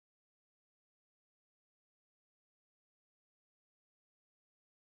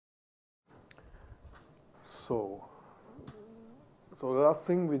So the last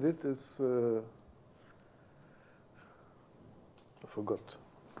thing we did is, I forgot.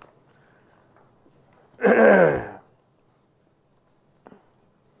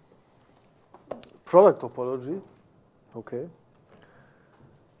 Product topology, okay,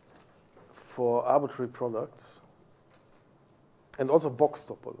 for arbitrary products, and also box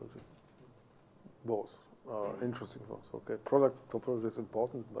topology. Both are interesting for us, okay. Product topology is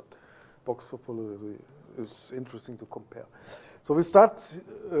important, but box topology is interesting to compare. So we start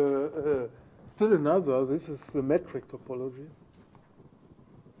still another. This is the metric topology.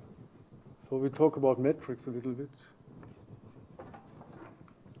 So we talk about metrics a little bit.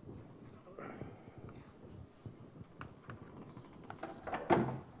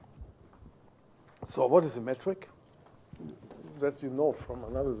 So what is a metric? That you know from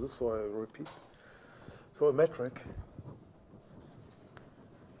analysis, so I repeat. So a metric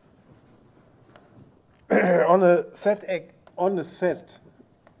on a set x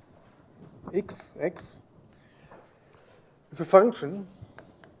is a function.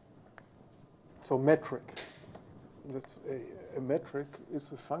 So metric. That's a metric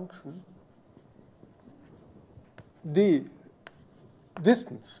is a function. The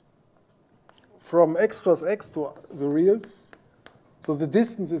distance from x plus x to the reals. So the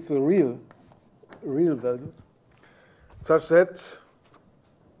distance is the real value, such that,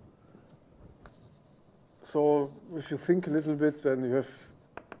 so if you think a little bit, then you have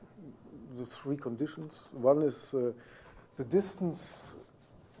the three conditions. One is the distance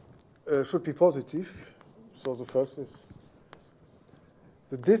should be positive. So the first is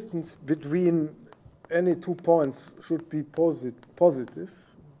the distance between any 2 points should be positive,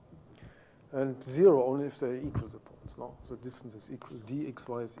 and 0 only if they equal the points. No, the distance is equal,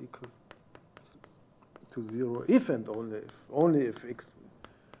 dxy is equal to 0 if and only if x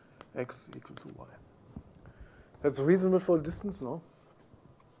equal to y. That's reasonable for a distance, no?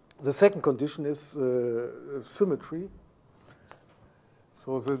 The second condition is symmetry.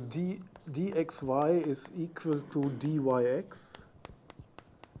 So the dxy is equal to dyx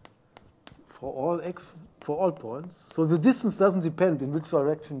for all points. So the distance doesn't depend in which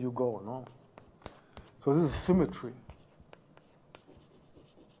direction you go, no? So this is symmetry.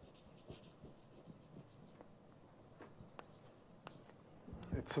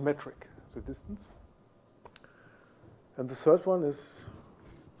 It's symmetric, the distance. And the third one is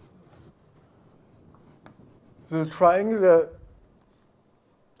the triangle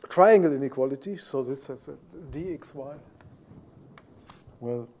inequality. So this has a dxy,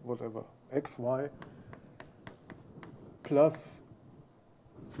 well, whatever, xy plus,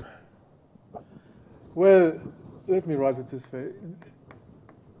 well, let me write it this way.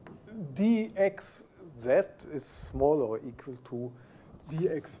 dxz is smaller or equal to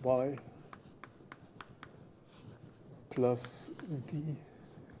dxy plus dy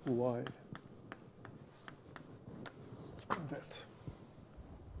z.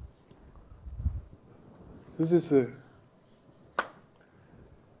 This is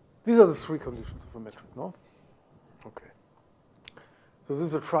these are the three conditions of a metric, no? Okay. So this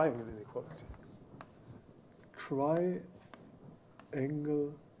is a triangle inequality.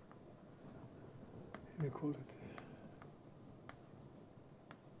 Triangle inequality.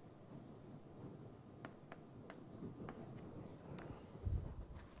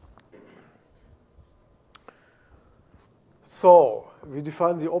 So we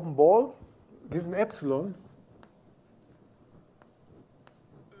define the open ball given epsilon.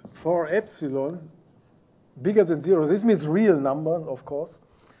 For epsilon bigger than 0, this means real number, of course,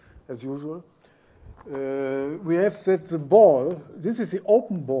 as usual. We have that the ball, this is the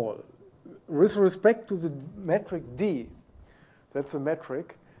open ball, with respect to the metric D, that's a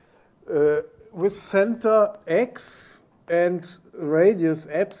metric, with center x and radius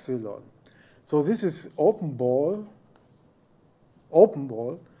epsilon. So this is open ball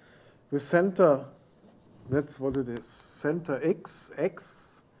with center, that's what it is, center x,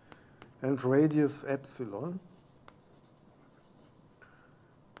 and radius epsilon.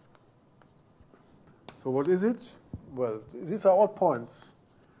 So what is it? Well, these are all points.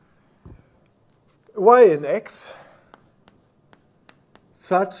 Y in x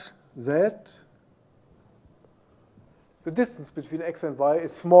such that the distance between x and y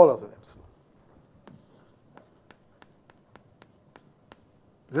is smaller than epsilon.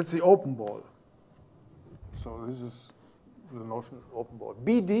 That's the open ball. So this is the notion of open ball.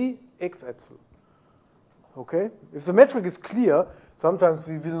 BD x epsilon. Okay? If the metric is clear, sometimes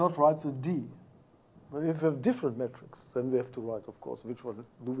we will not write the D. But if we have different metrics, then we have to write, of course, which one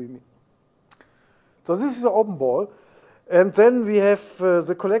do we mean. So this is the open ball. And then we have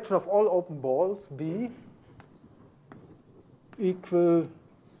the collection of all open balls, B, equal,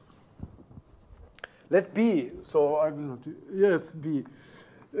 let B, so I will not, yes, B,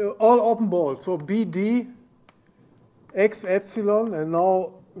 all open balls, so BD x epsilon, and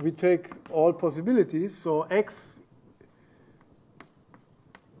now we take all possibilities, so x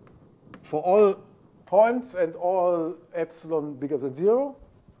for all points and all epsilon bigger than 0.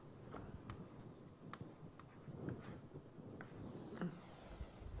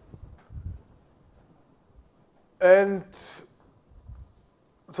 And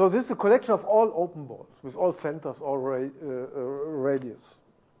so this is a collection of all open balls with all centers, all radius.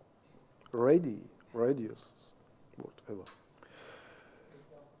 Radius, whatever.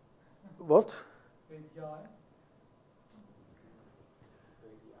 What?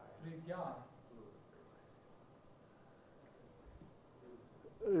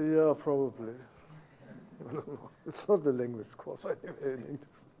 Yeah, probably. I don't know. It's not the language course anyway in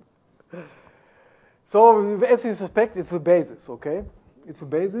English. So as you suspect, it's a basis, okay? It's a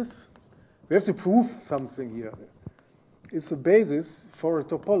basis. We have to prove something here. It's a basis for a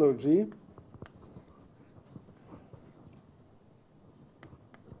topology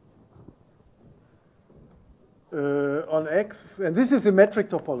on X, and this is a metric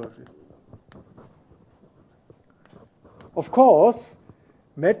topology. Of course,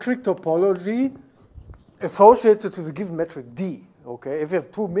 metric topology associated to the given metric D, okay? If we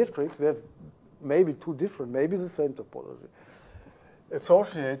have two metrics, we have maybe two different, maybe the same topology,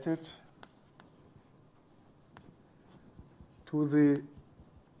 associated to the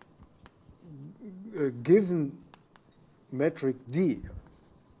given metric D.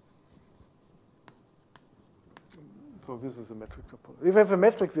 So this is a metric topology. If we have a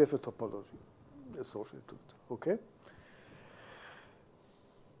metric, we have a topology associated to it, okay?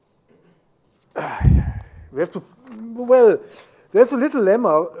 We have to, well, there's a little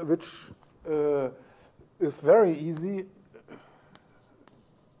lemma which is very easy,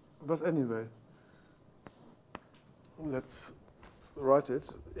 but anyway, let's write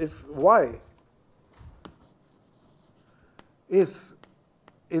it. If y is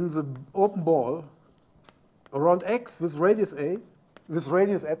in the open ball around X with radius A, with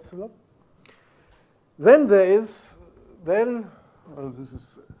radius epsilon, then there is, there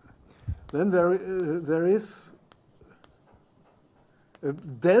is a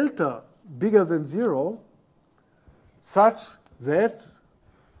delta bigger than 0 such that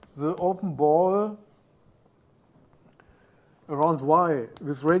the open ball around Y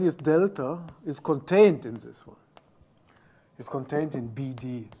with radius delta is contained in this one. It's contained in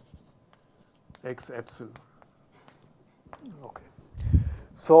BD x epsilon. Okay.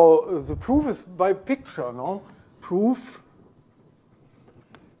 So the proof is by picture, no? Proof.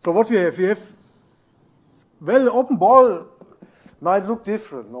 So what we have, well, open ball might look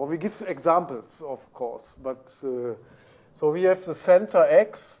different. No? We give examples, of course, but so we have the center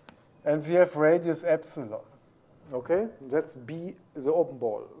X and we have radius epsilon. Okay, that's B, the open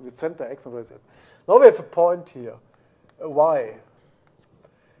ball with center X and radius epsilon. Now we have a point here, a Y,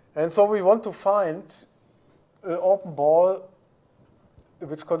 and so we want to find an open ball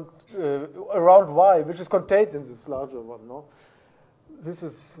which around Y, which is contained in this larger one. No, this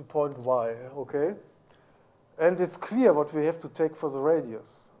is point Y. Okay. And it's clear what we have to take for the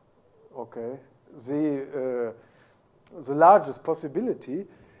radius. Okay, the largest possibility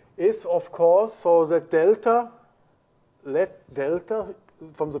is, of course, so that delta. Let delta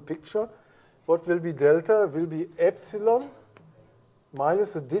from the picture. What will be delta? Will be epsilon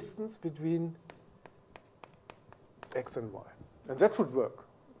minus the distance between X and Y, and that should work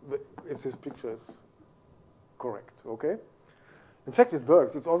if this picture is correct. Okay. In fact, it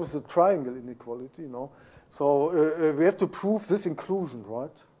works. It's always a triangle inequality, you know. So we have to prove this inclusion,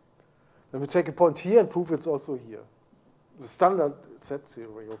 right? Then we take a point here and prove it's also here. The standard Z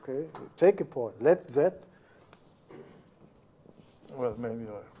theory, okay? Take a point. Let Z, well, maybe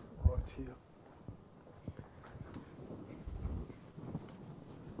I write here.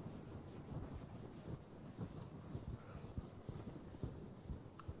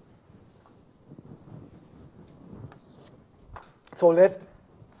 So let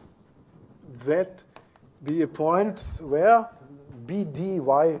Z be a point where BD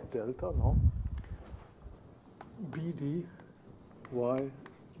Y delta, no? BD Y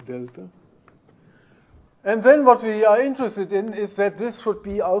delta. And then what we are interested in is that this should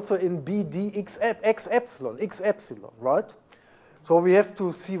be also in BD X epsilon, right? So we have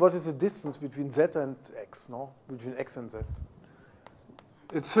to see what is the distance between Z and X, no? Between X and Z.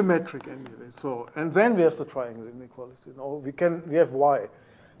 It's symmetric anyway. So, and then we have the triangle inequality. No, we have Y.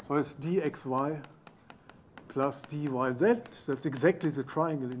 So it's dxy plus dyz. That's exactly the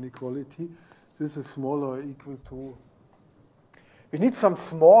triangle inequality. This is smaller or equal to. We need some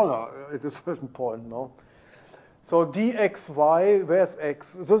smaller at a certain point, no? So dxy, where's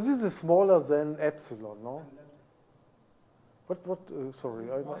x? So this is smaller than epsilon, no? What, sorry.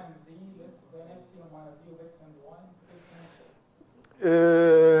 Y and z less than epsilon minus d of x and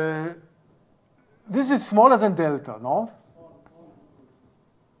y. This is smaller than delta, no?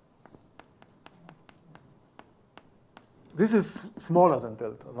 This is smaller than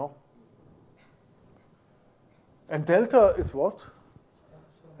delta, no? And delta is what?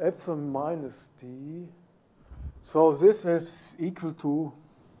 Epsilon minus d. So this is equal to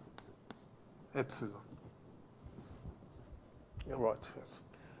epsilon. Yeah, right, yes.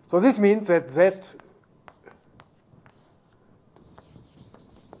 So this means that z.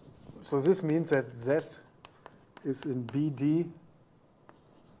 So this means that z is in BD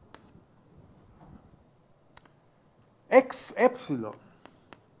x epsilon.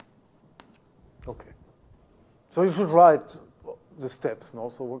 Okay. So you should write the steps, no?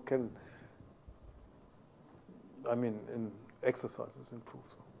 So what can, I mean, in exercises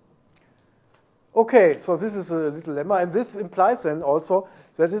improve. Okay, so this is a little lemma, and this implies then also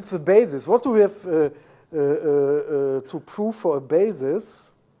that it's a basis. What do we have to prove for a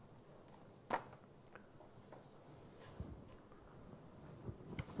basis?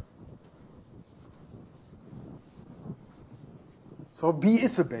 So B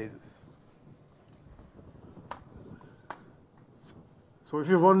is a basis. So if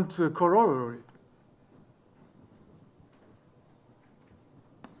you want a corollary,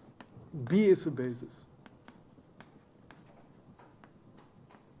 B is a basis.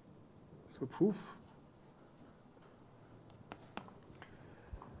 So proof.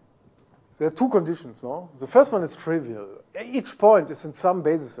 There are two conditions, no? The first one is trivial. Each point is in some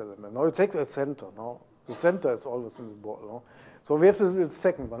basis element. No, it takes a center, no? The center is always in the board, no? So we have the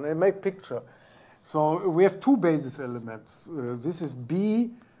second one, and make picture. So we have two basis elements. This is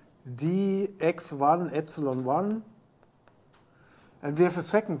B, D, x1, epsilon 1. And we have a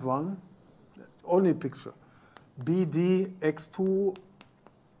second one, only picture. B, D, x2,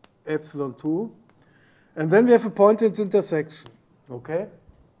 epsilon 2. And then we have a point at intersection, okay?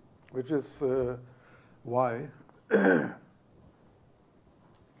 Which is y.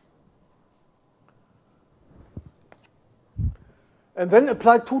 And then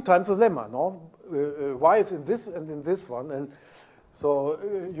apply 2 times the lemma, no? Y is in this and in this one. And so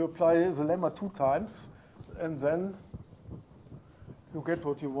you apply the lemma 2 times, and then you get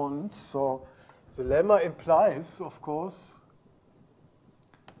what you want. So the lemma implies, of course,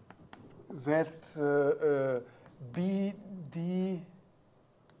 that BD,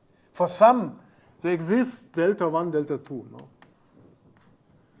 for some, there exists delta 1, delta 2, no?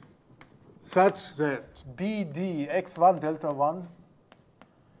 Such that BD x1 delta 1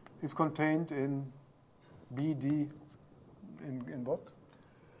 is contained in BD in what?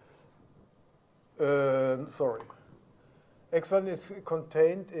 Sorry. X1 is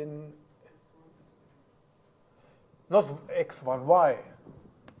contained in not x1, y.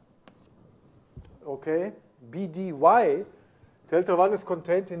 Okay? BDY, delta 1 is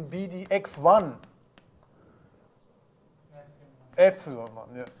contained in BD x1. Epsilon 1,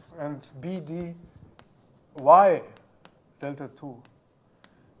 yes. And BD y, delta 2,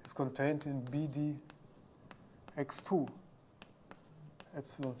 is contained in BD x2,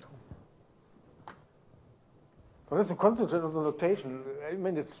 epsilon 2. So that's a concentrate of the notation. I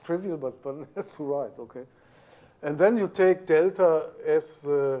mean, it's trivial, but one has to write, okay? And then you take delta as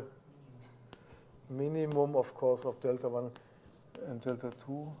the minimum, of course, of delta 1 and delta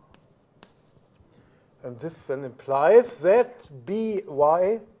 2. And this then implies that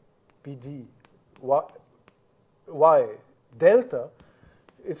BY, BD, Y, delta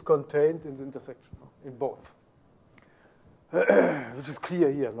is contained in the intersection, in both. Which is clear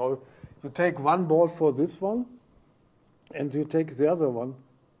here. Now, you take one ball for this one, and you take the other one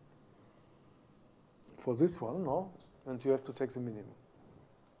for this one, no? And you have to take the minimum.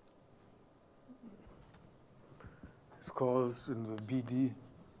 It's called in the BD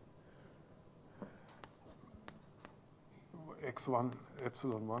x1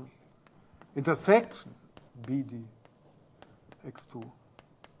 epsilon 1 intersection BD x2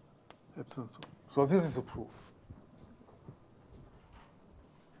 epsilon 2. So this is a proof.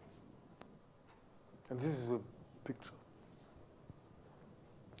 And this is a picture.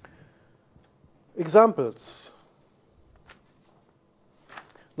 Examples.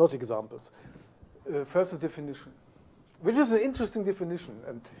 Not examples. First, a definition, which is an interesting definition.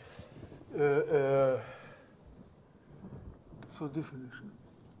 And so definition.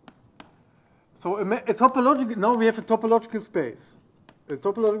 So a topological. Now we have a topological space. A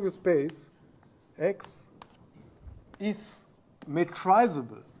topological space X is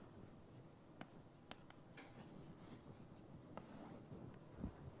metrizable.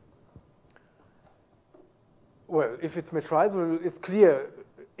 Well, if it's metrizable, it's clear.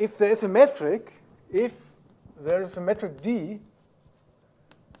 If there is a metric, if there is a metric D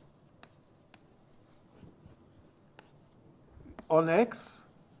on X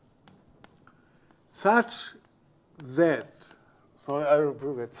such that, so I will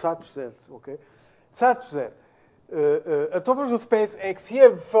prove it, such that, okay, such that a topological space X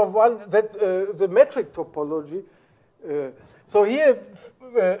here for one, that the metric topology, so here,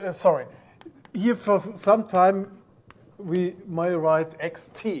 sorry, here for some time we might write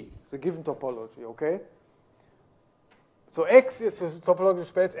xt, the given topology, okay? So X is a topological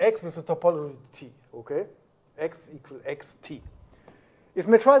space X with a topology T, okay? X equal xt. It's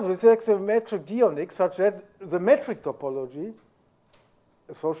metrizable, it's like a metric D on X such that the metric topology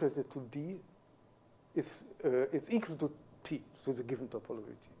associated to D is equal to T, so the given topology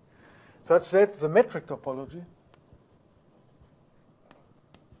T. Such that the metric topology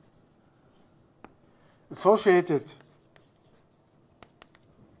associated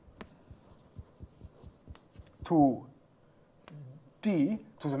to D,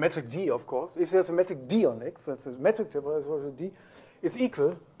 to the metric D, of course, if there's a metric D on X, that's a metric topology associated to D, is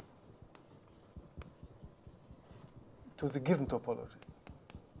equal to the given topology.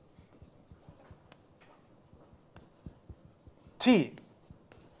 T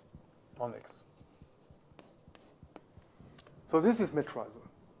on X. So this is metrizable.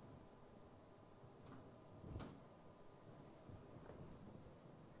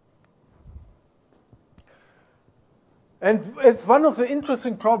 And it's one of the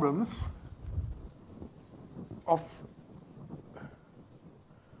interesting problems of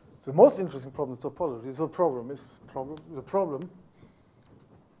the most interesting problem in topology. The problem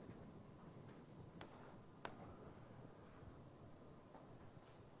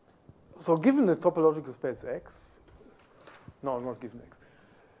so given the topological space X, no, not given X,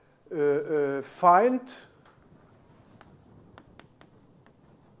 find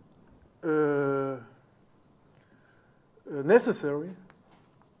necessary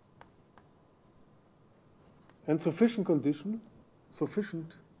and sufficient condition,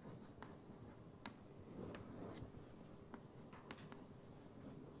 sufficient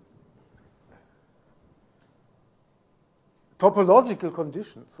topological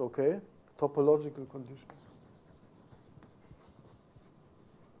conditions, okay? Topological conditions.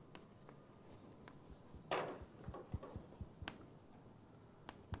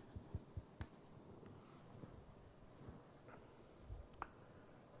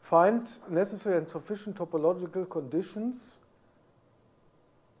 Find necessary and sufficient topological conditions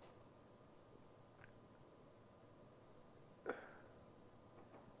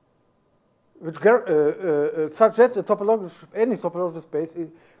which such that the topological, any topological space is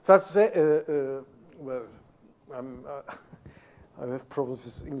such that, well, I have problems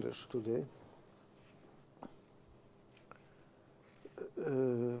with English today.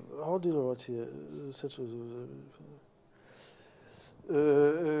 How did I write here?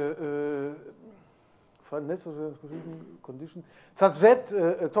 Find necessary condition such that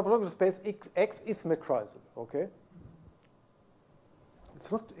a topological space X is metrizable, okay?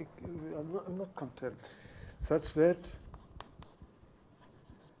 It's not, I'm not content. Such that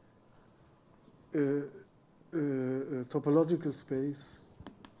topological space,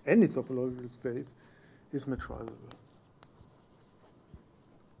 any topological space, is metrizable.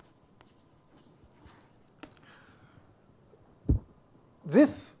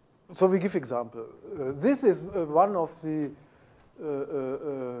 This, so we give example. This is one of the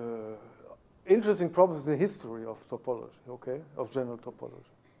interesting problems in the history of topology, okay, of general topology.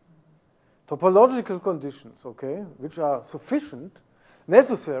 Topological conditions, okay, which are sufficient,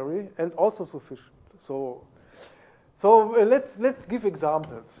 necessary, and also sufficient. So let's give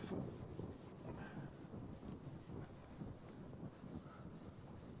examples.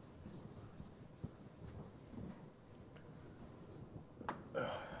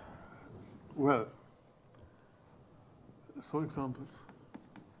 Well, so examples.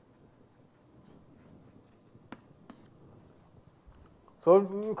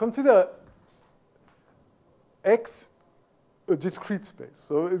 So consider X a discrete space.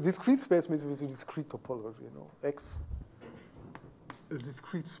 So a discrete space means with a discrete topology, you know. X a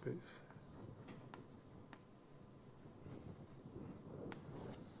discrete space.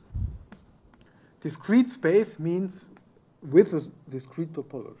 Discrete space means with a discrete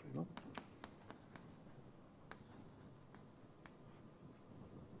topology, you know.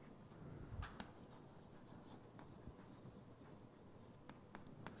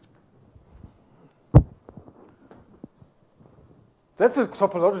 That's a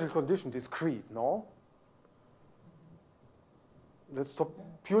topological condition, discrete, no? That's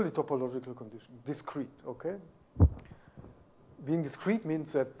purely topological condition, discrete, okay? Being discrete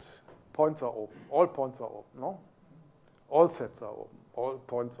means that points are open. All points are open, no? All sets are open. All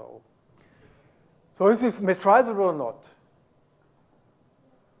points are open. So is this metrizable or not?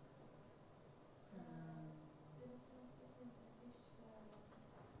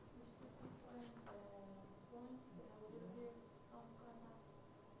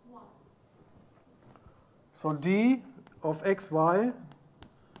 So d of xy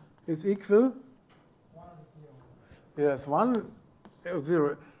is equal? 1 is 0. Yes, 1,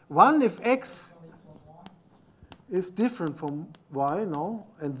 0. 1 if x is different from y, no?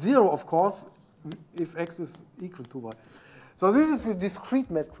 And 0, of course, if x is equal to y. So this is a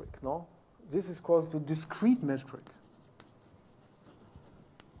discrete metric, no? This is called the discrete metric.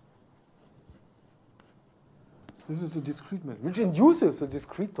 This is a discrete metric, which induces a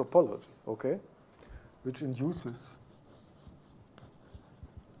discrete topology, okay? Which induces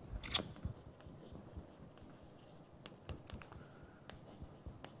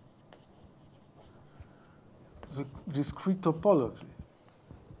the discrete topology.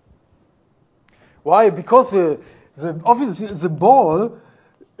 Why? Because obviously the ball,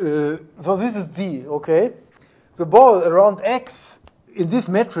 so this is D, okay? The ball around X in this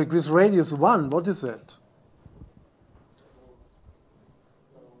metric with radius 1, what is that?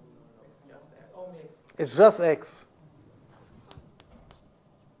 It's just X.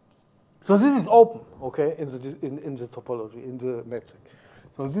 So this is open, okay, in the topology, in the metric.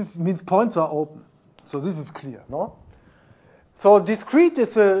 So this means points are open. So this is clear, no? So discrete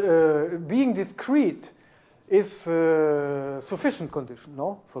is being discrete is a sufficient condition,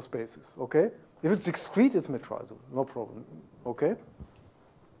 no, for spaces, okay? If it's discrete, it's metrizable, no problem, okay?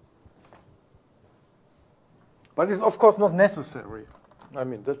 But it's of course not necessary. I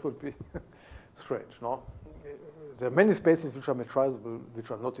mean, that would be strange, no? There are many spaces which are metrizable,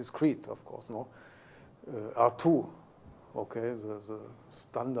 which are not discrete, of course, no? R2, okay, the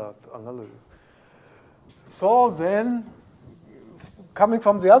standard analysis. So then, coming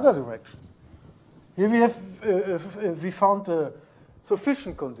from the other direction, here we have we found a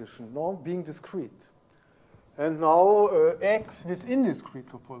sufficient condition, no, being discrete, and now X within discrete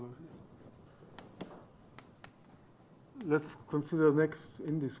topology. Let's consider next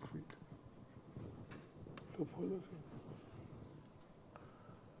indiscrete topology.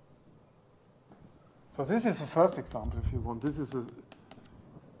 So this is the first example, if you want. This is a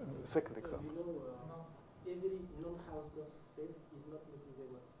second example. Every non-Hausdorff space is not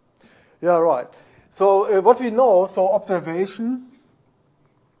metrizable. Yeah, right. So what we know, so observation,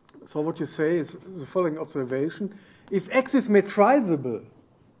 so what you say is the following observation. If X is metrizable,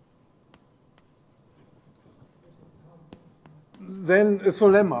 then so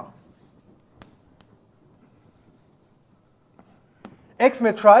lemma. X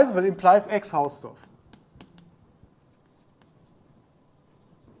metrizable implies X Hausdorff.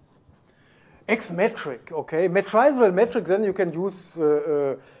 X metric, okay. Metrizable metric, then you can use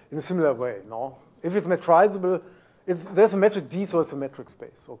in a similar way, no? If it's metrizable, there's a metric D, so it's a metric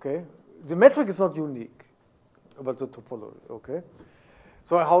space, okay? The metric is not unique about the topology, okay?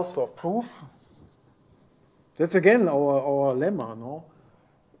 So a Hausdorff proof. That's again our lemma, no?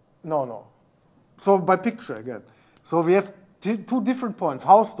 No. So by picture again. So we have two different points,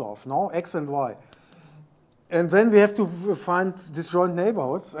 Hausdorff, no? X and Y. And then we have to find disjoint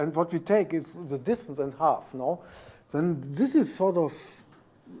neighborhoods, and what we take is the distance and half, no? Then this is sort of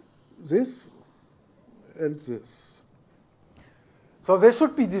this and this. So they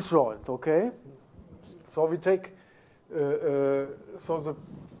should be disjoint, okay? So we take, so the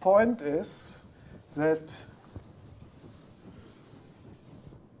point is that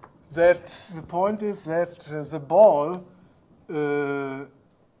the ball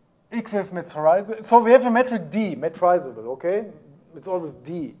X is metrizable. So we have a metric D, metrizable, okay? It's always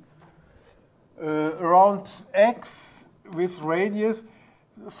D. Around X with radius.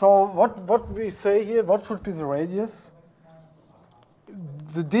 So what we say here, what should be the radius?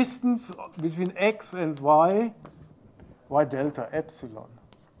 The distance between X and Y delta, epsilon.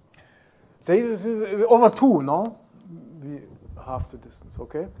 Over 2, no? We half the distance,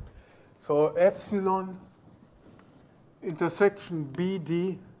 okay? So epsilon intersection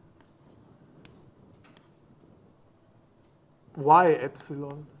BD Y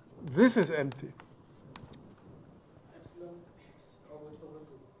epsilon. This is empty. Epsilon x over 2.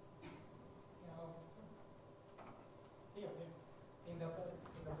 Here, in the book.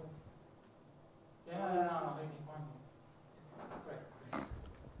 Yeah, no, let me find it. It's correct.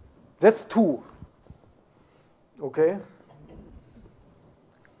 That's 2. Okay?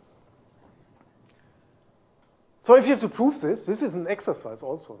 So if you have to prove this is an exercise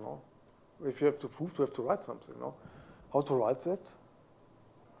also, no? If you have to prove, you have to write something, no? How to write that?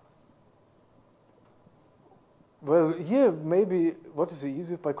 Well, here maybe what is the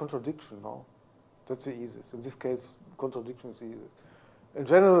easiest? By contradiction, no? That's the easiest. In this case, contradiction is the easiest. In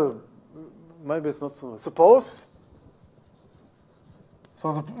general, maybe it's not so much. Suppose,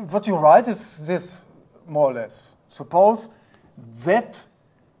 so what you write is this, more or less. Suppose Z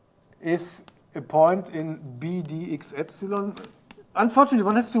is a point in B dx epsilon. Unfortunately,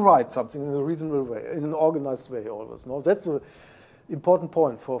 one has to write something in a reasonable way, in an organized way always. No, that's an important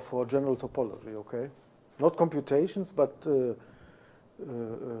point for general topology, okay? Not computations, but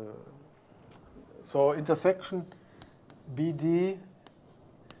so intersection BD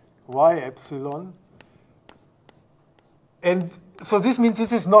y epsilon. And so this means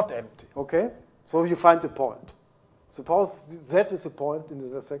this is not empty, okay? So you find a point. Suppose Z is a point in the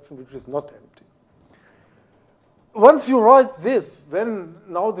intersection which is not empty. Once you write this, then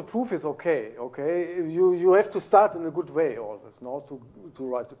now the proof is okay, okay? You have to start in a good way always, no, to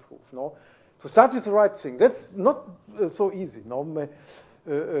write the proof, no? To start with the right thing. That's not so easy, no?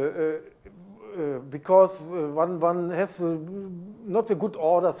 Because one has not a good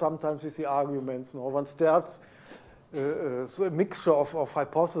order sometimes with the arguments, no? One starts so a mixture of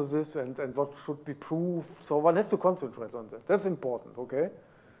hypothesis and what should be proved. So one has to concentrate on that. That's important, okay?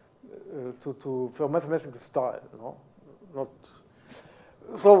 For mathematical style, no? Not.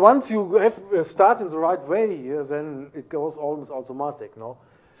 So once you have start in the right way here, then it goes almost automatic, no?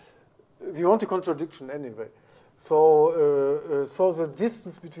 We want a contradiction anyway. So so the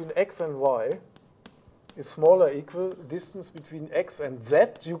distance between x and y is smaller equal distance between x and z.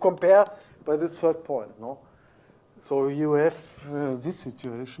 You compare by this third point, no? So you have this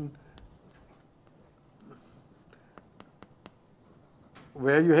situation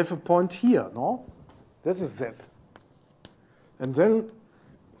where you have a point here, no? This is z. And then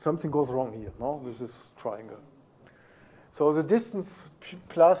something goes wrong here, no? With this triangle. So the distance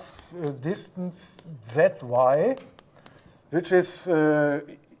plus distance zy, which is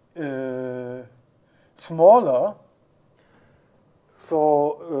smaller,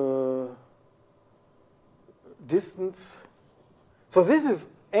 so distance, so this is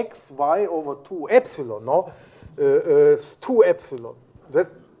x, y over 2 epsilon, no? 2 epsilon, that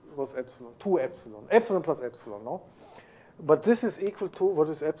was epsilon, 2 epsilon, epsilon plus epsilon, no? But this is equal to, what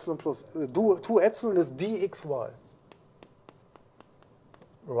is epsilon plus, 2 epsilon is dxy.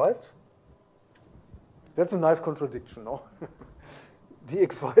 Right? That's a nice contradiction, no?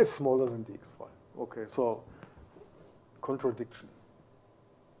 dxy is smaller than dxy. Okay, so contradiction.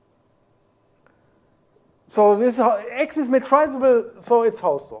 So this x is metrizable, so it's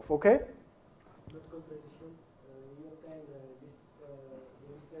Hausdorff, okay? Not contradiction. You obtain this the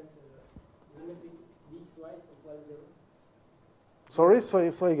recent geometric dxy equals 0. Sorry,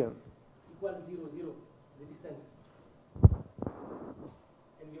 say again. Equals 0, 0, the distance.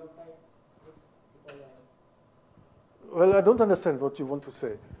 And you obtain x equal Well, I don't understand what you want to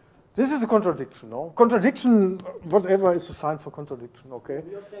say. This is a contradiction, no? Contradiction, whatever is a sign for contradiction, okay?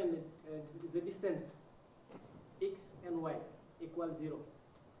 you obtain the distance x and y equals 0.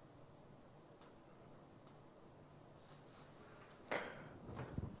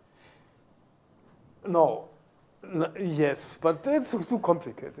 No. Yes, but it's too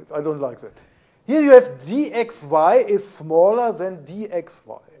complicated. I don't like that. Here you have dxy is smaller than dxy.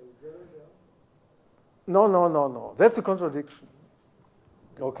 0, 0. No. That's a contradiction.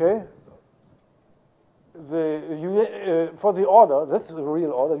 Okay? For the order, that's the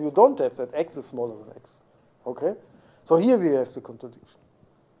real order, you don't have that x is smaller than x. Okay? So here we have the contradiction.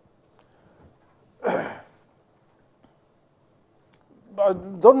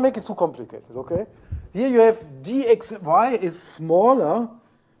 But don't make it too complicated, okay? Here you have dxy is smaller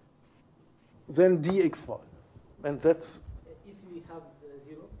than dxy. And that's... If we have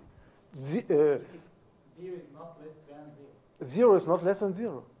 0, 0 is not less than 0. 0 is not less than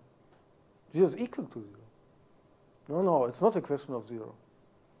 0. 0 is equal to 0. No, it's not a question of 0.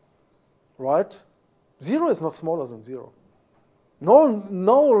 Right? 0 is not smaller than 0.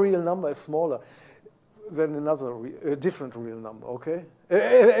 No real number is smaller than another different real number, okay?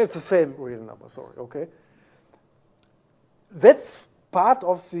 It's the same real number, sorry, okay? That's part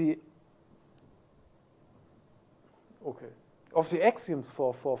of the axioms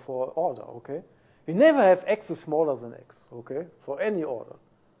for order, okay? We never have x is smaller than x, okay? For any order.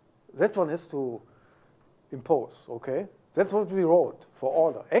 That one has to impose, okay? That's what we wrote for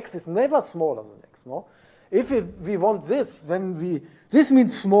order. X is never smaller than x, no? If we want this, then this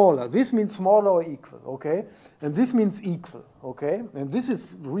means smaller or equal, okay? And this means equal, okay? And this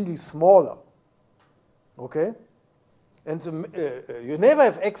is really smaller, okay? And you never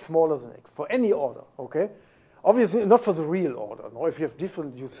have x smaller than x for any order, okay? Obviously, not for the real order. No, if you have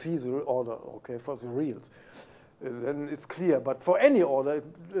different, you see the order, okay, for the reals. Then it's clear. But for any order,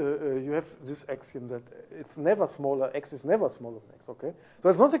 you have this axiom that it's never smaller, x is never smaller than x, okay? So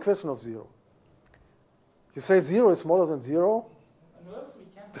it's not a question of 0. You say 0 is smaller than 0? And we also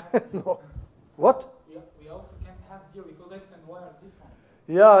can't have No. What? we also can't have 0 because x and y are different.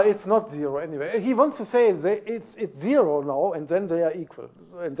 Yeah, it's not 0 anyway. He wants to say it's 0 now, and then they are equal.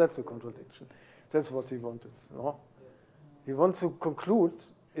 And that's a contradiction. That's what he wanted, no? Yes. He wants to conclude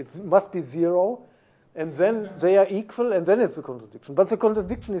it must be 0, and then they are equal, and then it's a contradiction. But the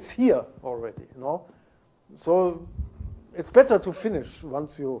contradiction is here already, no? So it's better to finish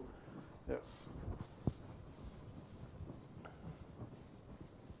once you, yes.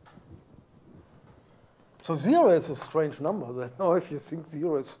 So 0 is a strange number. Then. Now, if you think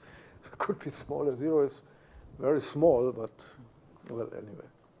 0 is, could be smaller, 0 is very small, but, well, anyway.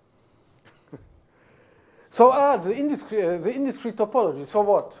 So, the indiscrete topology. So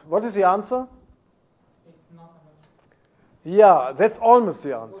what? What is the answer? It's not a metric. Yeah, that's almost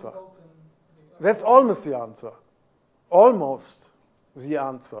the answer. That's almost the answer. Almost the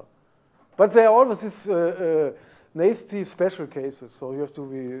answer. But there are always these nasty special cases, so you have to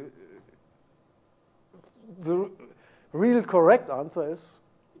be... The real correct answer is...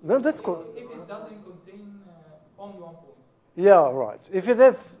 No, that's correct. If it doesn't contain only 1 point. Yeah, right. If it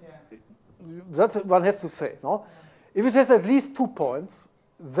has... Yeah. That's what one has to say, no? If it has at least 2 points,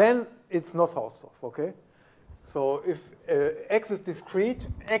 then it's not Hausdorff, okay? So if x is discrete,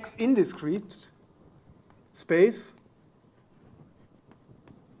 x in discrete space,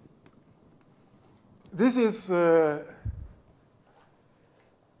 this is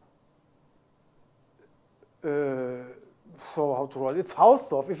so how to write? It's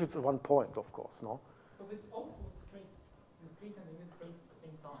Hausdorff if it's 1 point, of course, no? Because it's also discrete and indiscrete at the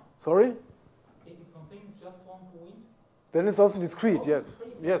same time. Sorry? If it contains just 1 point, then it's also discrete, also yes.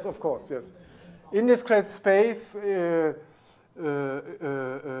 discrete. Yes, of course, yes. Indiscrete space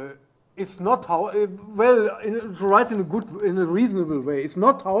is not how well to write in a reasonable way. It's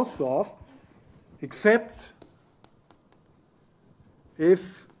not Hausdorff, except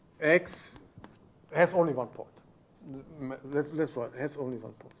if x has only 1 point. Let's write has only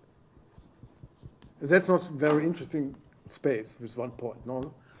 1 point. That's not very interesting space with 1 point.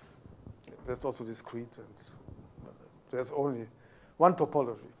 No, that's also discrete, and there's only one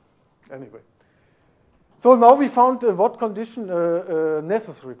topology. Anyway. So now we found what condition?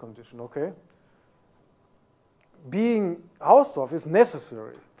 Necessary condition, okay? Being Hausdorff is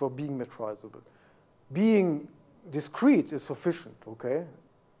necessary for being metrizable. Being discrete is sufficient, okay?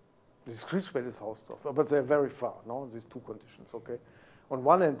 The discrete space is Hausdorff, but they're very far, no? These 2 conditions, okay? On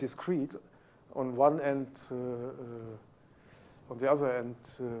one end, discrete. On one end, on the other end,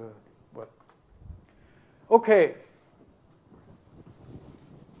 well. Okay.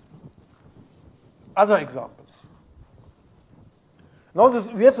 Other examples. Now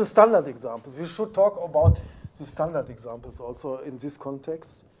we have the standard examples. We should talk about the standard examples also in this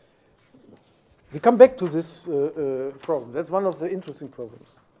context. We come back to this problem. That's one of the interesting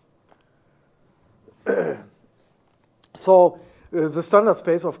problems. So the standard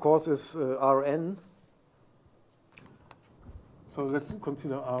space, of course, is Rn. So let's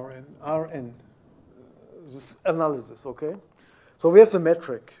consider Rn. Rn, this analysis, okay? So we have the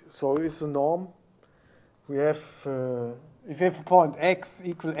metric. So it's the norm. We have, if you have a point x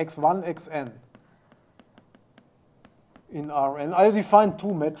equal x1, xn in Rn, I define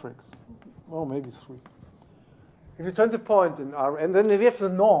 2 metrics, or maybe 3. If you turn the point in Rn, then we have the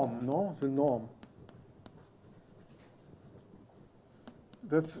norm, no? The norm.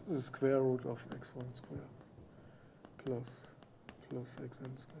 That's the square root of x1 squared plus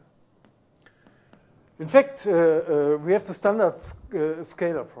xn squared. In fact, we have the standard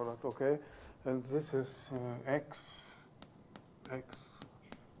scalar product, okay? And this is x.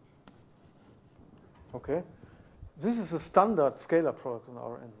 Okay? This is a standard scalar product on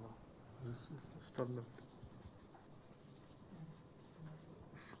Rn. This is a standard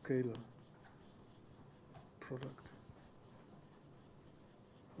scalar product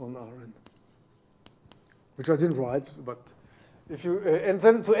on Rn, which I didn't write, but if you and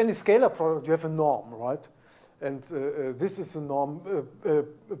then to any scalar product you have a norm, right? And this is a norm,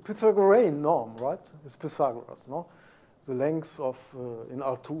 Pythagorean norm, right? It's Pythagoras, no? The length of in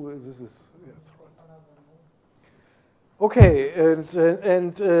R2. This is yes, right. Okay,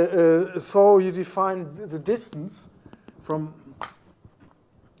 and so you define the distance from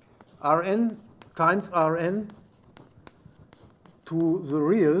Rn times Rn to the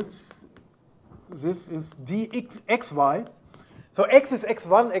reals. this is xy. So x is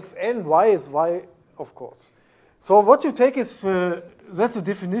x1, xn, y is y, of course. So what you take is, that's the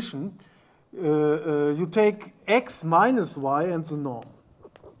definition. You take x minus y and the norm.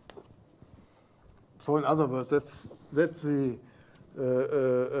 So in other words, that's the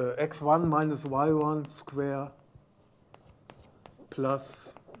x1 minus y1 square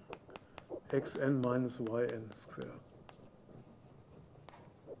plus xn minus yn square.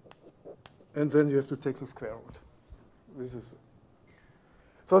 And then you have to take the square root. This is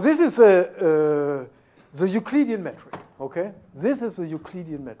so this is the Euclidean metric, okay? This is the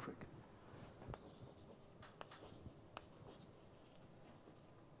Euclidean metric.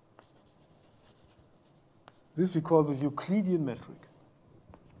 This we call the Euclidean metric.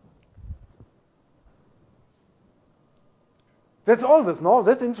 That's always, no?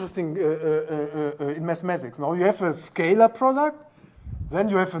 That's interesting in mathematics. Now you have a scalar product, then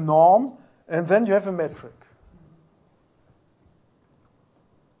you have a norm, and then you have a metric.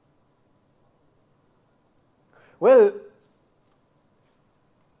 Well,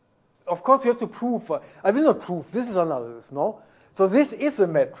 of course you have to prove. I will not prove. This is analysis, no? So this is a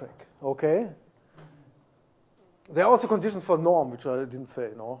metric, okay? There are also conditions for norm, which I didn't say,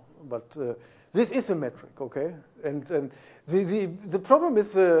 no? But this is a metric, okay? And the problem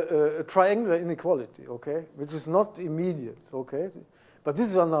is a triangular inequality, okay? Which is not immediate, okay? But this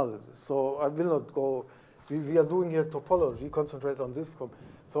is analysis, so I will not go. We are doing here topology, concentrate on this.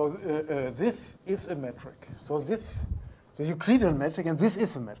 So this is a metric. So this, the Euclidean metric, and this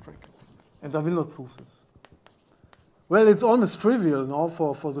is a metric. And I will not prove this. Well, it's almost trivial now.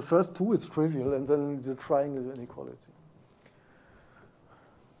 For the first two, it's trivial, and then the triangular inequality.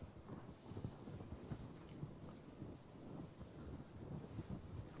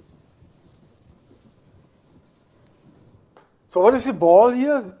 So what is the ball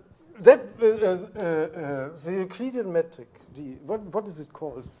here? That the Euclidean metric. What is it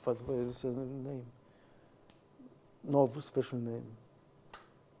called? By the way, is a name? No special name.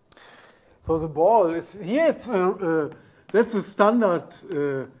 So the ball is here. It's that's the standard.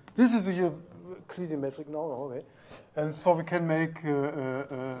 This is the Euclidean metric now, okay? And so we can make.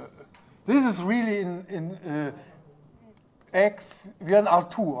 This is really in x. We are in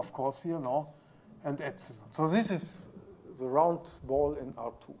R2, of course, here now, and epsilon. So this is the round ball in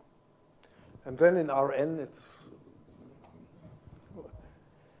R2. And then in Rn, it's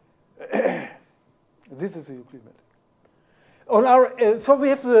this is the Euclidean metric. On our so we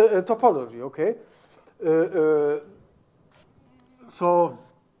have the topology, okay? So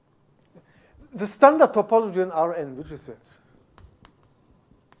the standard topology in Rn, which is it?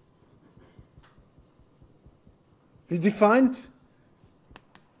 We defined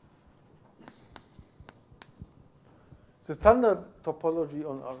the standard topology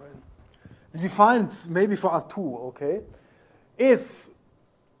on Rn. We defined maybe for R2, okay, is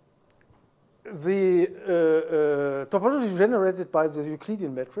the topology generated by the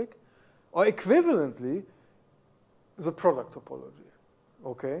Euclidean metric, or equivalently, the product topology,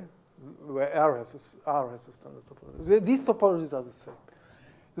 okay, where R has a standard topology. These topologies are the same.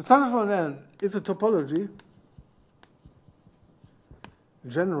 The standard topology is a topology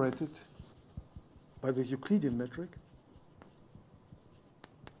generated by the Euclidean metric,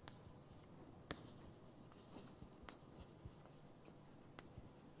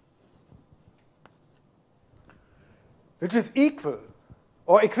 which is equal,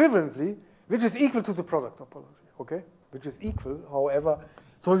 or equivalently, which is equal to the product topology, okay? Which is equal, however,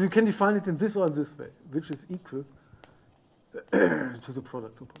 so you can define it in this or in this way, which is equal to the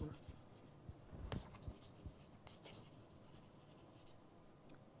product topology.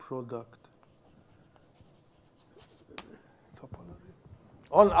 Product topology.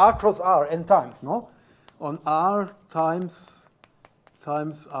 On R cross R, n times, no? On R times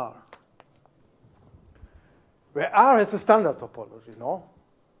R. Where R has a standard topology, no?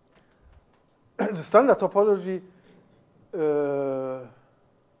 The standard topology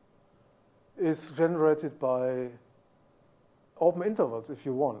is generated by open intervals, if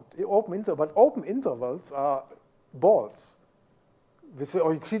you want. But open intervals are balls with the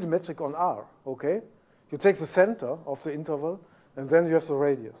Euclidean metric on R, okay? You take the center of the interval, and then you have the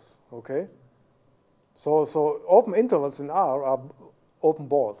radius, okay? So open intervals in R are open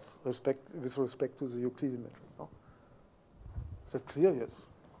balls with respect to the Euclidean metric. No? Is that clear? Yes.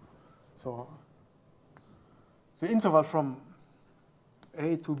 So the interval from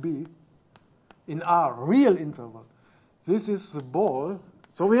A to B in R, real interval, this is the ball.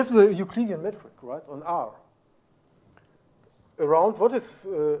 So we have the Euclidean metric, right, on R. Around, what is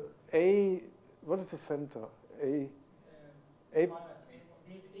A, what is the center? A minus A plus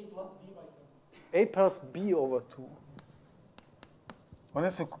B by 2. A plus B over 2. One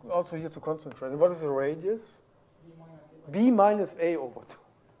has to also here to concentrate. And what is the radius? B minus A over 2.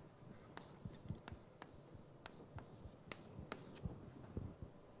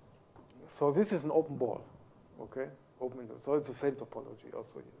 So this is an open ball, okay? Open. So it's the same topology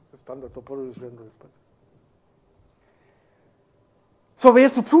also here. The standard topology is generated by this. So we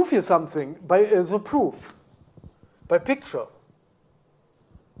have to prove here something by the proof, by picture.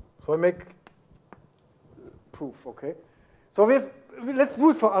 So I make proof, okay? So let's do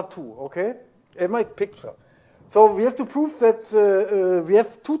it for R2, okay? I make picture. So we have to prove that we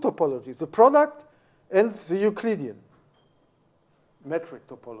have two topologies, the product and the Euclidean metric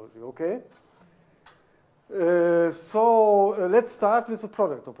topology, okay? Let's start with the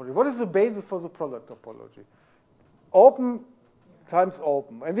product topology. What is the basis for the product topology? Open times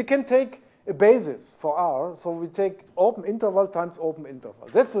open. And we can take a basis for R, so we take open interval times open interval.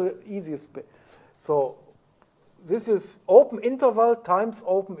 That's the easiest. So this is open interval times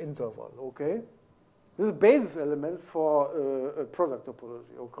open interval, okay? This is a basis element for a product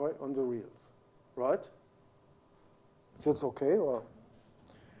topology, okay, on the reals, right? That's okay, or?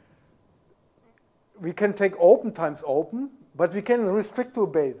 We can take open times open, but we can restrict to a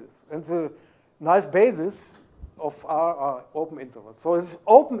basis. And the nice basis of R are open intervals. So it's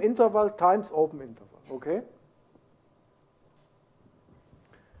open interval times open interval, okay?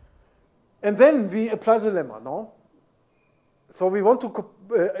 And then we apply the lemma, no? So we want to,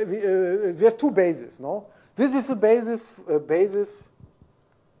 we have two bases, no? This is a basis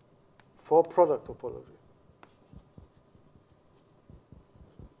for product topology.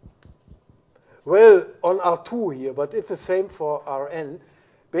 Well, on R2 here, but it's the same for Rn.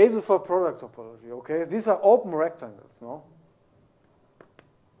 Basis for product topology, okay? These are open rectangles, no?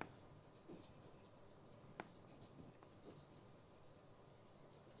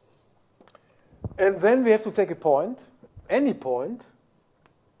 And then we have to take a point, any point,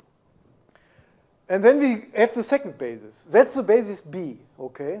 and then we have the second basis. That's the basis B,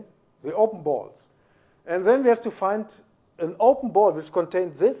 okay? The open balls. And then we have to find an open ball which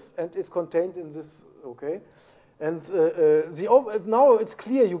contains this and is contained in this, okay? And now it's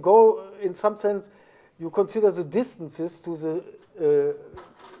clear you go, in some sense, you consider the distances to the,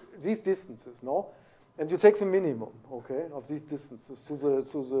 these distances, no? And you take the minimum, okay, of these distances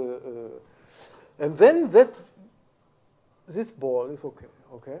and then this ball is okay,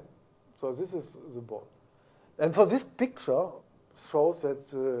 okay? So this is the ball. And so this picture shows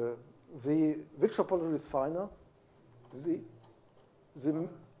that which topology is finer?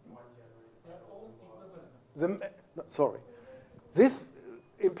 Sorry. This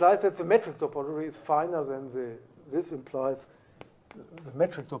implies that the metric topology is finer than this implies the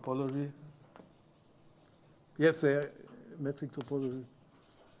metric topology. Yes, the metric topology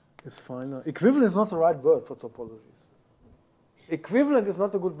is finer. Equivalent is not the right word for topologies. Equivalent is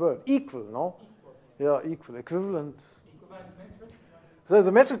not a good word. Equal, no? Yeah, equal. Equivalent. Equivalent metrics? So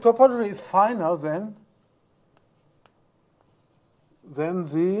the metric topology is finer than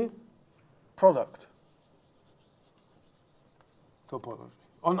the product topology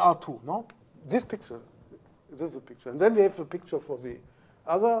on R2, no? This picture, this is a picture. And then we have a picture for the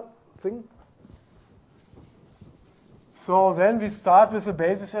other thing. So then we start with a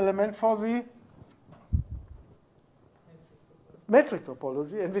basis element for the metric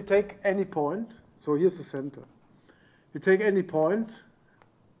topology, and we take any point. So here's the center. We take any point,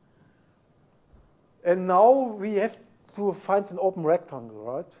 and now we have to find an open rectangle,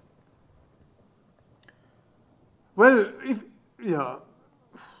 right? Well, yeah.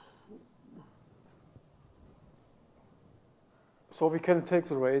 So we can take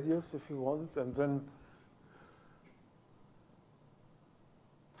the radius if you want, and then.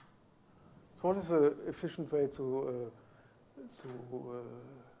 So what is the efficient way to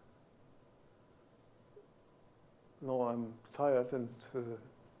no, I'm tired, and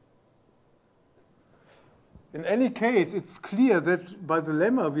in any case, it's clear that by the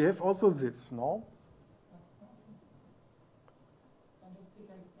lemma we have also this, no?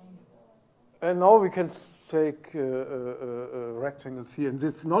 And now we can take rectangles here, and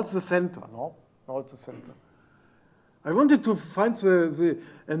this not the center, no? Not the center. I wanted to find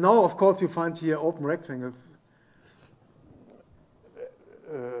and now of course you find here open rectangles.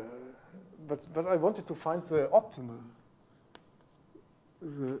 But I wanted to find the optimal.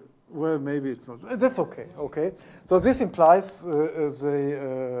 Well, maybe it's not. That's okay. Okay. So this implies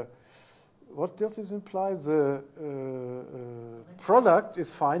what does this imply? The product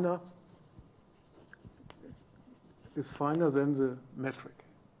is finer than the metric.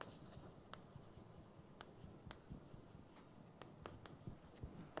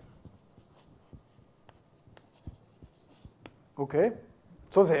 Okay?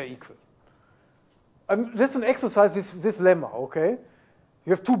 So they are equal. This is an exercise, this lemma, okay?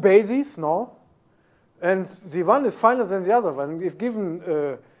 You have two bases now, and the one is finer than the other one. If given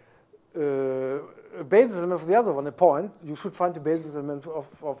a basis element of the other one, a point, you should find the basis element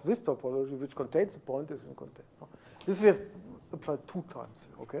of this topology, which contains the point, is in content. This we have applied 2 times,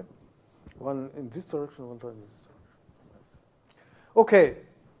 okay? One in this direction, one time in this direction. Okay.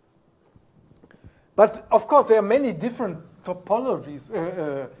 But of course, there are many different topologies,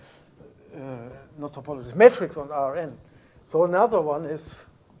 not topologies, metrics on Rn. So another one is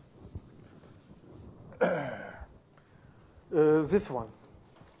this one.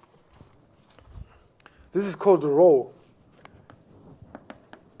 This is called rho.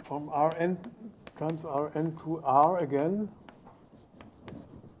 From Rn times Rn to R again.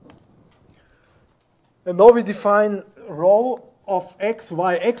 And now we define rho of x,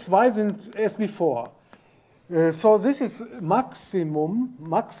 y. X, y sind as before. So this is maximum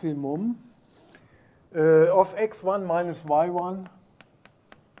of x1 minus y1,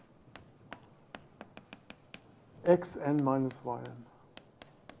 xn minus yn.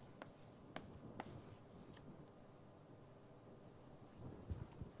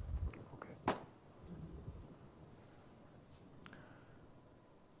 Okay.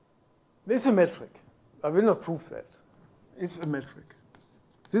 This is a metric. I will not prove that. It's a metric.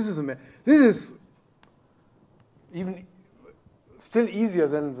 This is a metric. This is even still easier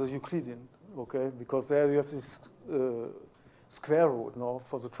than the Euclidean, okay? Because there you have this square root now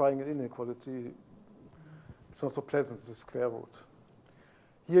for the triangle inequality. It's not so pleasant, the square root.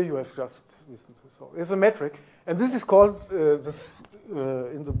 Here you have just this and this. So it's a metric, and this is called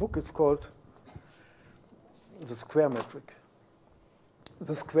in the book. It's called the square metric.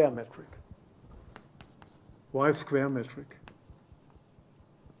 The square metric. Why square metric?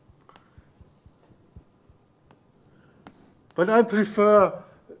 But I prefer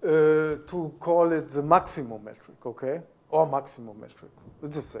to call it the maximum metric, okay? Or maximum metric.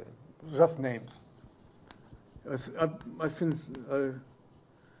 It's the same, just names. I think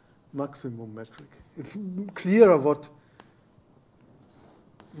maximum metric. It's clearer what,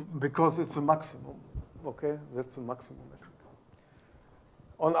 because it's a maximum, okay? That's the maximum metric.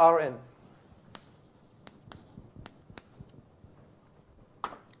 On Rn.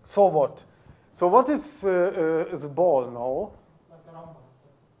 So what? So what is the ball now? Like a rhombus,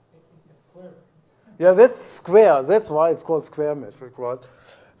 but it's a square. Yeah, that's square. That's why it's called square metric, right?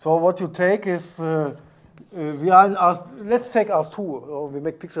 So what you take is, we are in let's take R2, or we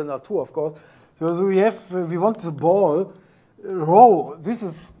make picture in R2, of course. So we want the ball, rho. This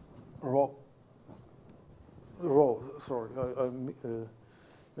is rho. Rho, sorry.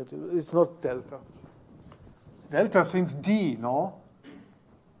 It's not delta. Delta seems D, no?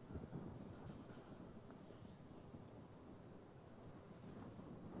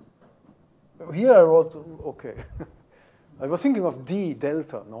 Here I wrote, okay. I was thinking of D,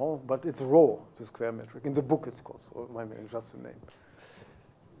 delta, no? But it's rho, the square metric. In the book it's called, so my name is just the name.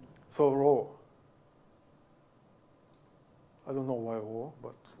 So rho. I don't know why rho,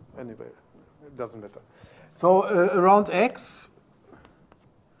 but anyway, it doesn't matter. So around X,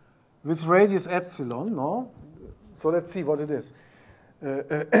 with radius epsilon, no? So let's see what it is.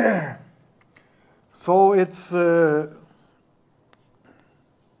 So it's...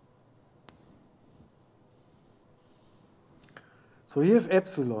 So you have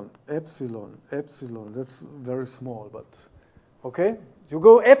epsilon, epsilon, epsilon. That's very small, but okay. You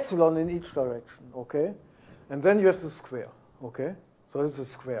go epsilon in each direction, okay, and then you have the square, okay. So this is a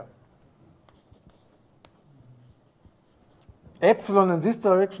square. Epsilon in this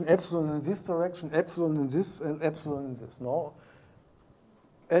direction, epsilon in this direction, epsilon in this, and epsilon in this. No.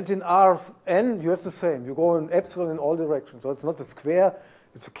 And in Rn you have the same. You go in epsilon in all directions. So it's not a square.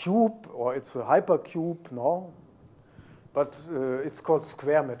 It's a cube or it's a hypercube. No. But it's called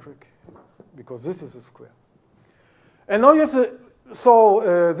square metric, because this is a square. And now you have the,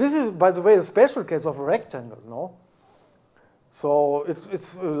 so this is, by the way, a special case of a rectangle, no? So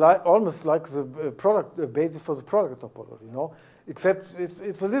it's like, almost like the basis for the product topology, no? Except it's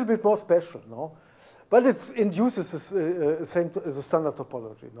a little bit more special, no? But it induces the standard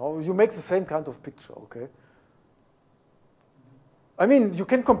topology, no? You make the same kind of picture, okay? I mean, you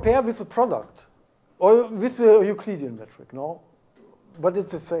can compare with the product. Or with the Euclidean metric, no? But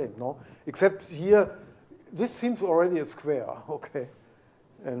it's the same, no? Except here, this seems already a square, okay?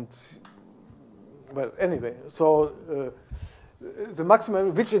 And, well, anyway, so the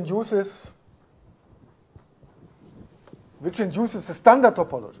maximum, which induces the standard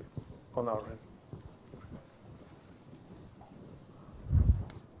topology on Rn.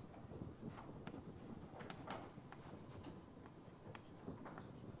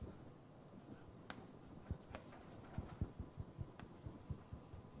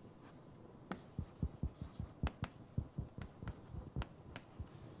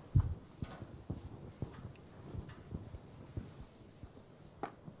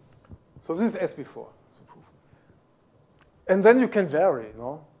 So this is as before, the proof. And then you can vary,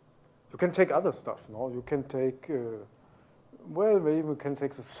 no? You can take other stuff, no? You can take, well, maybe you can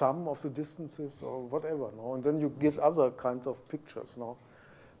take the sum of the distances or whatever, no? And then you get other kind of pictures, no?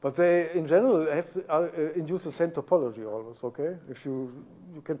 But they, in general, have induce the same topology always, okay? If you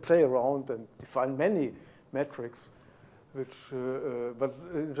can play around and define many metrics, which, but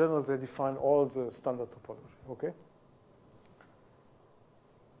in general, they define all the standard topology, okay?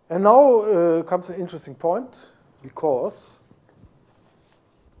 And now comes an interesting point, because,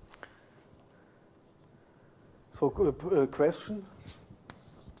 so question.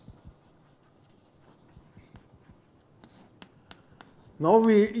 Now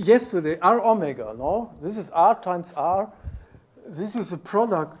yesterday, R omega, no? This is R times R. This is a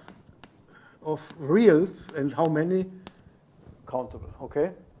product of reals and how many? Countable,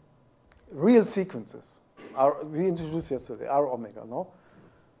 okay? Real sequences. We introduced yesterday, R omega, no?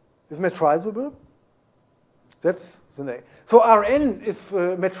 Is metrizable. That's the name. So Rn is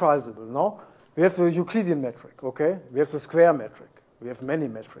metrizable, no? We have the Euclidean metric, okay? We have the square metric. We have many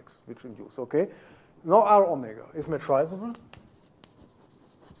metrics which induce, okay? Now R omega is metrizable.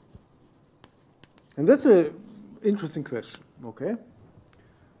 And that's an interesting question, okay?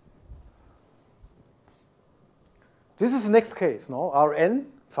 This is the next case, no? Rn,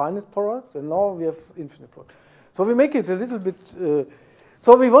 finite product, and now we have infinite product. So we make it a little bit,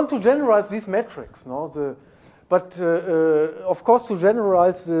 so we want to generalize these metrics, no? But of course, to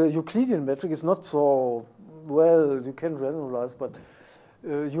generalize the Euclidean metric is not so, well, you can generalize, but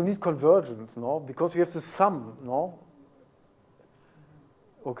you need convergence, no? Because you have the sum, no?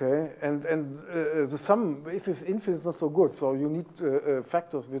 Okay, and the sum, if it's infinite, is not so good. So you need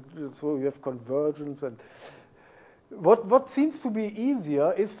factors, so you have convergence. And what seems to be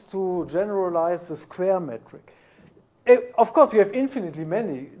easier is to generalize the square metric. Of course, you have infinitely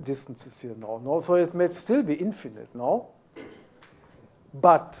many distances here now, no? So it may still be infinite now.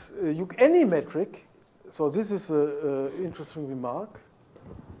 But any metric, so this is an interesting remark.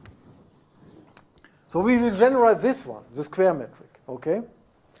 So we will generalize this one, the square metric, okay?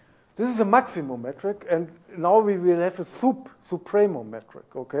 This is a maximum metric, and now we will have a supremum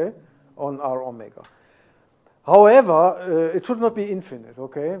metric, okay, on R omega. However, it should not be infinite,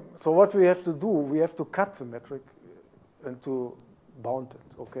 okay? So what we have to do, we have to cut the metric and to bound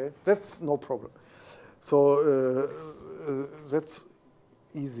it, okay? That's no problem. So that's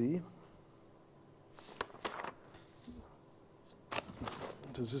easy.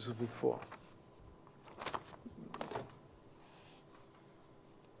 So this is before.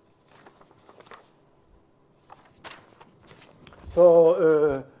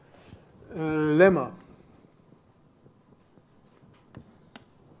 So lemma.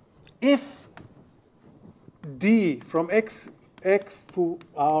 If D from x to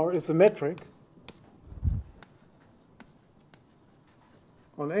R is a metric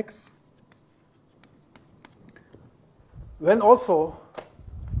on X, then also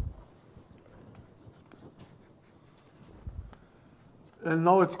and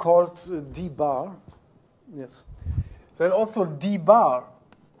now it's called D bar, yes. Then also D bar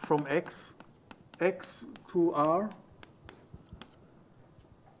from X to R.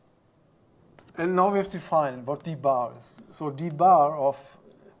 And now we have to define what D bar is. So D bar of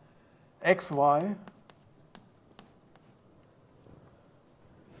xy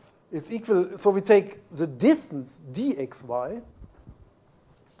is equal, so we take the distance dxy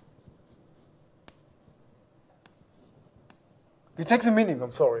we take the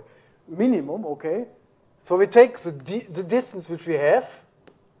minimum, sorry. Minimum, okay. So we take the distance which we have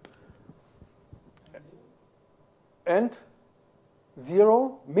and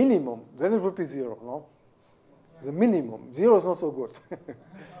 0, minimum, then it would be 0, no? The minimum. 0 is not so good.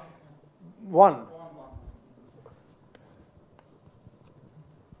 1.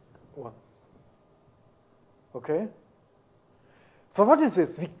 1. Okay? So what is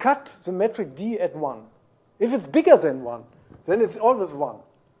this? We cut the metric D at 1. If it's bigger than 1, then it's always 1.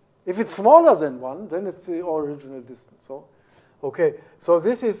 If it's smaller than 1, then it's the original distance. So, okay, so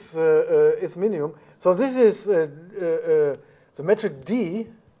this is minimum. So this is the metric D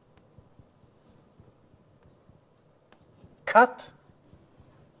cut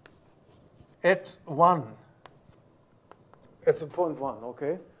at 1, at the point 1,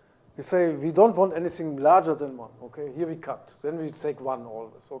 okay? We say we don't want anything larger than 1, okay? Here we cut. Then we take 1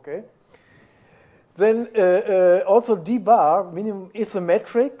 always, okay? Then also D bar, minimum, is a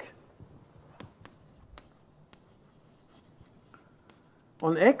metric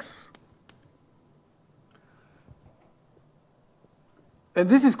on X. And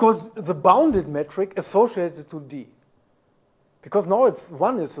this is called the bounded metric associated to D. Because now it's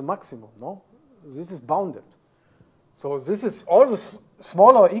 1 is the maximum, no? This is bounded. So this is always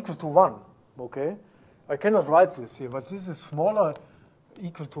smaller or equal to 1, okay? I cannot write this here, but this is smaller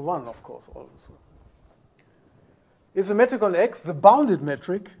equal to 1, of course, always. Is the metric on X the bounded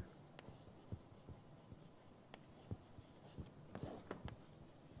metric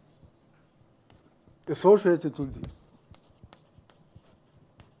associated to D?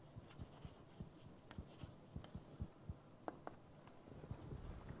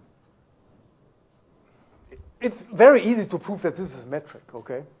 It's very easy to prove that this is a metric,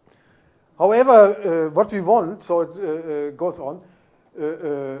 okay? However, what we want, so it goes on,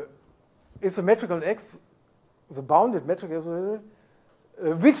 is the metric on X the bounded metric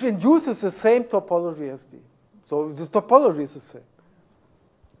which induces the same topology as D. So the topology is the same.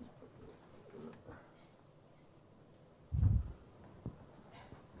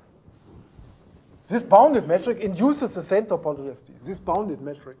 This bounded metric induces the same topology as D. This bounded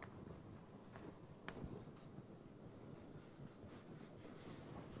metric.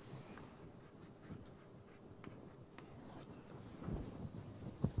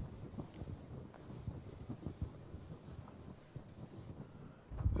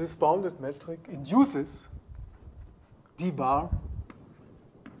 This bounded metric induces D bar,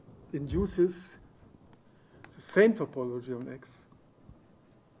 induces the same topology on X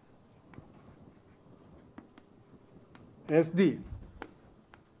as D.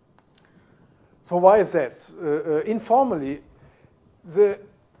 So why is that? Informally, the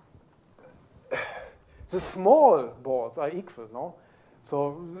small balls are equal, no?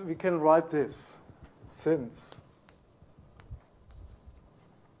 So we can write this, since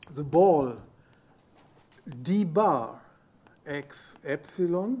the ball D bar X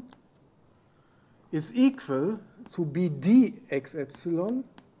epsilon is equal to BD X epsilon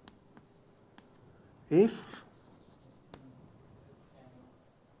if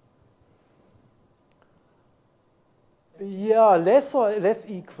less or less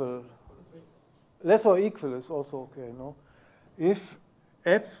equal. Less or equal is also okay, no? If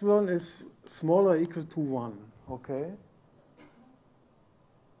epsilon is smaller or equal to 1, okay?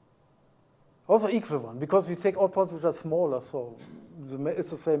 Also equal 1, because we take all points which are smaller, so it's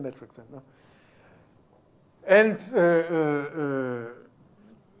the same matrix then. No? And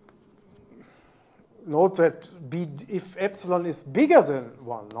note that if epsilon is bigger than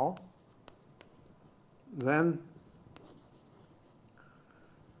 1, no? Then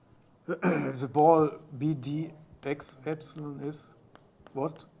the ball BD X epsilon is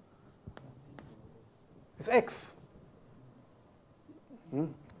what? It's X.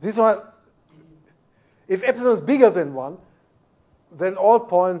 This one. If epsilon is bigger than 1, then all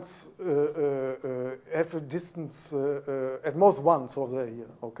points have a distance at most 1, so they're here,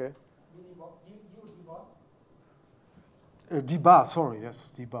 okay? D bar, sorry,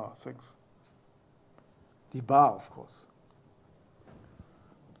 yes, D bar, thanks. D bar, of course.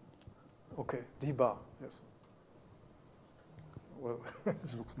 Okay, D bar, yes. Well,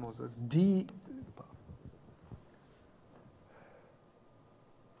 it looks more like D bar.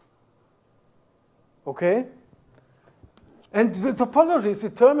 Okay? And the topology is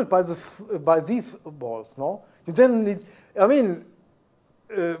determined by these balls, no? You then need, I mean,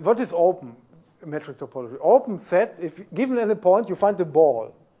 what is open metric topology? Open set, if given any point, you find the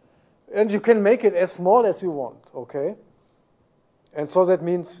ball. And you can make it as small as you want, okay? And so that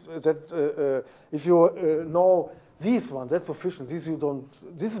means that if you know these ones, that's sufficient. These you don't,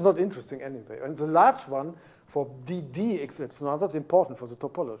 this is not interesting anyway. And the large one for DD X epsilon are not important for the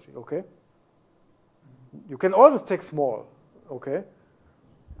topology, okay? You can always take small, okay?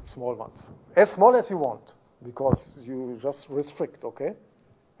 Small ones. As small as you want, because you just restrict, okay?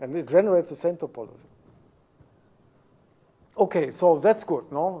 And it generates the same topology. Okay, so that's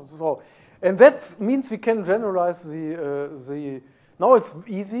good, no? So, and that means we can generalize the now it's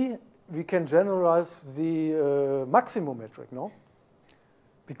easy, we can generalize the maximum metric, no?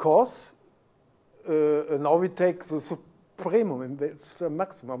 Because now we take the supremum, it's the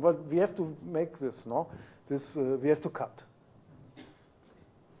maximum, but we have to make this, no? This, we have to cut.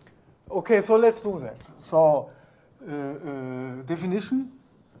 Okay, so let's do that. So, definition.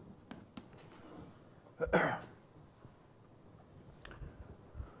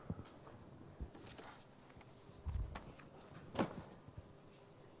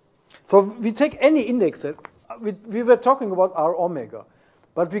 So we take any index set. We were talking about R omega,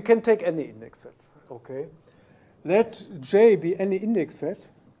 but we can take any index set, okay? Let J be any index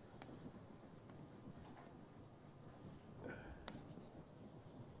set.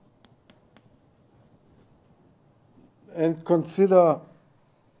 And consider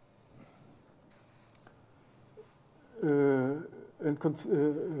and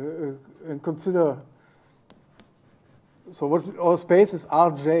consider. So what our space is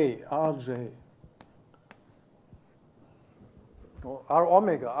Rj, or R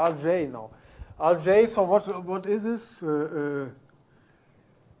omega, Rj now. Rj, so what is this?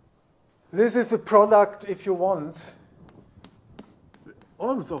 This is a product, if you want,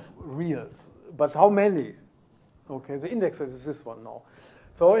 always of reals, but how many? Okay, the index is this one now.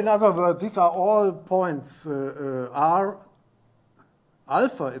 So in other words, these are all points, R,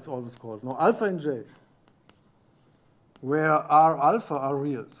 alpha it's always called, no, alpha and J, where R alpha are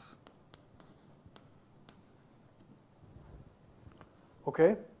reals.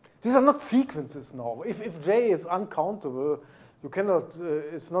 Okay? These are not sequences now. If J is uncountable, you cannot,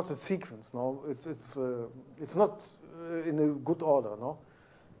 it's not a sequence, no? It's not in a good order, no?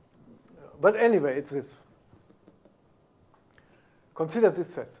 But anyway, it's this. Consider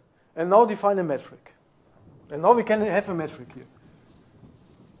this set. And now define a metric. And now we can have a metric here.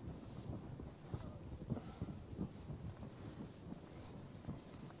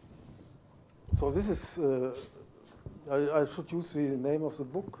 So this is, I should use the name of the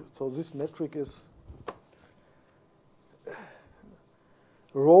book. So this metric is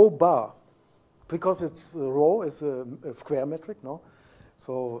rho bar, because it's rho is a square metric, no?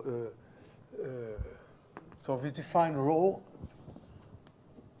 So so we define rho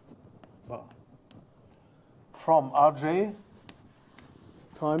bar from Rj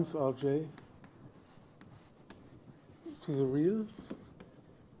times Rj to the reals.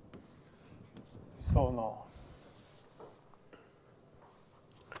 So now.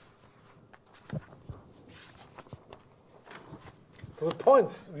 So the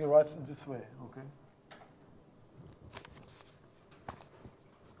points we write in this way, okay?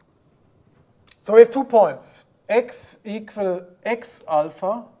 So we have 2 points. X equal X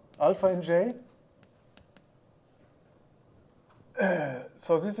alpha, alpha in J.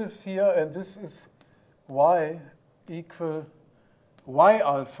 So this is here, and this is Y equal Y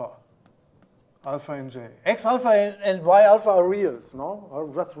alpha, alpha in J. X alpha and Y alpha are reals, no? Are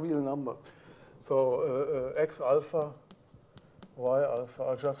just real numbers. So X alpha, Y alpha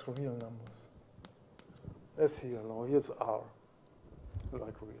are just real numbers. As here, no? Here's R,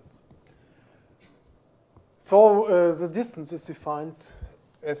 like reals. So the distance is defined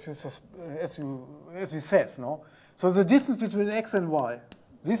as we said, no? So the distance between X and Y,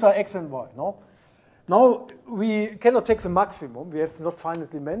 these are X and Y, no? Now we cannot take the maximum. We have not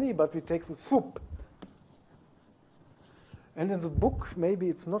finitely many, but we take the sup. And in the book, maybe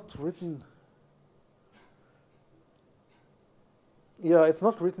it's not written. Yeah, it's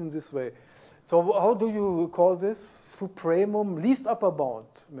not written this way. So how do you call this? Supremum, least upper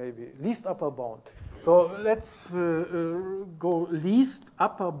bound, maybe. Least upper bound. So let's go least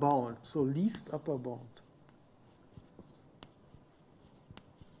upper bound. So least upper bound.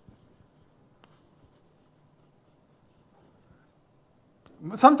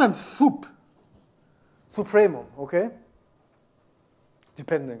 Sometimes supremum, okay?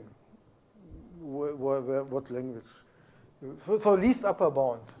 Depending what language. So least upper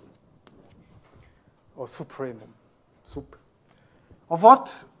bound, or supremum, sup. Of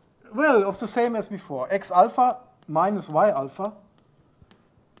what? Well, of the same as before. X alpha minus Y alpha,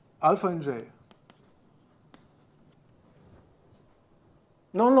 alpha in J.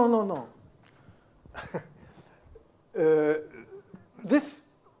 No.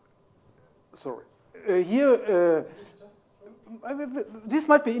 Here, this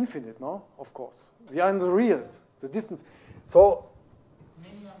might be infinite, no? Of course. We are in the reals, the distance. So,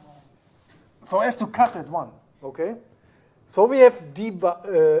 so I have to cut at 1, okay? So we have d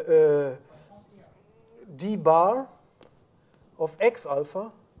bar of X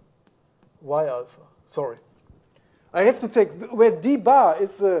alpha, Y alpha. Sorry. I have to take, where d bar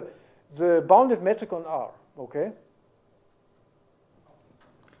is the bounded metric on R, okay?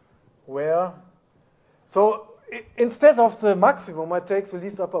 Where, so instead of the maximum, I take the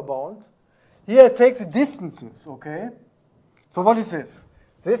least upper bound. Here I take the distances, okay? So what is this?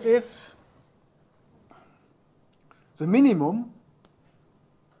 This is the minimum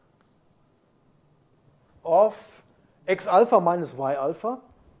of X alpha minus Y alpha.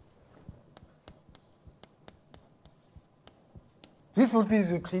 This would be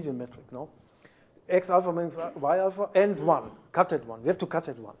the Euclidean metric, no? X alpha minus Y alpha and 1. Cut at 1. We have to cut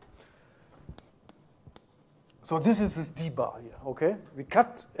at 1. So this is this d bar here, okay? We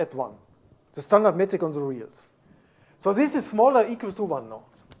cut at 1. The standard metric on the reals. So this is smaller equal to 1 now.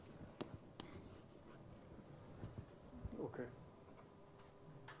 Okay.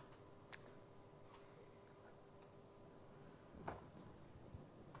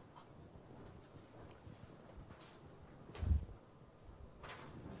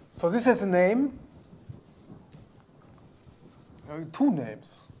 So this has a name, two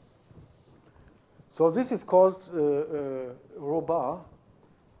names. So this is called rho bar.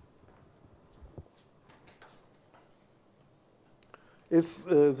 Is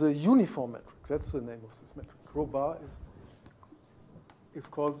the uniform metric. That's the name of this metric. Rho bar is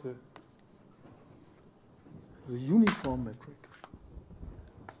called the uniform metric.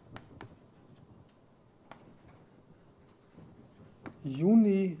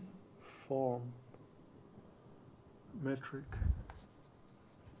 Uniform metric.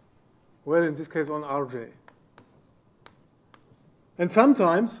 Well, in this case, on Rj. And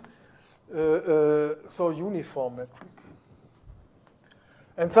sometimes, so uniform metric.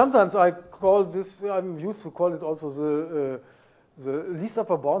 And sometimes I call this, I'm used to call it also the least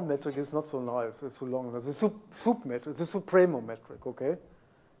upper bound metric is not so nice, it's so long. The sup metric, the supremo metric, okay?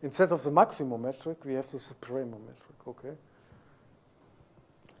 Instead of the maximum metric, we have the supremo metric, okay?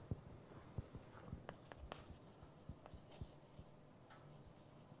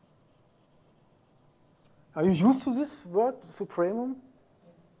 Are you used to this word, supremum?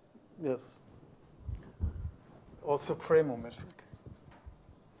 Yes. Or supremo metric.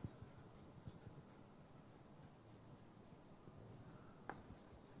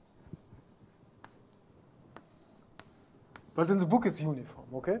 But in the book it's uniform,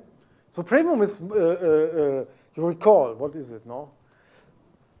 okay? Supremum is, you recall, what is it, no?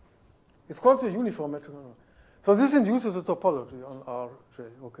 It's called the uniform metric. So this induces a topology on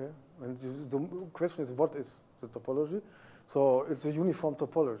Rj, okay? And the question is, what is the topology? So it's a uniform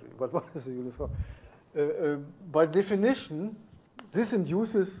topology. But what is a uniform? By definition, this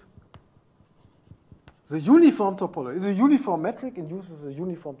induces the uniform topology. It's a uniform metric induces a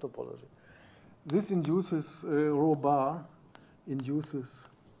uniform topology. This induces rho bar induces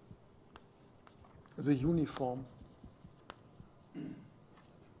the uniform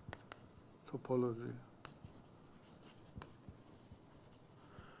topology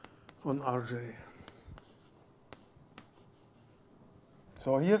on Rj.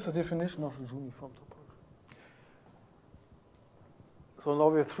 So here's the definition of a uniform topology. So now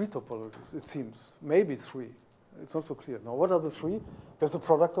we have three topologies, it seems. Maybe three. It's not so clear. Now, what are the three? There's the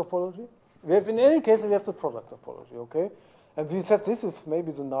product topology. We have, in any case, we have the product topology, okay? And we said this is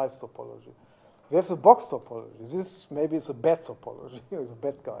maybe the nice topology. We have the box topology. This maybe is a bad topology. It's a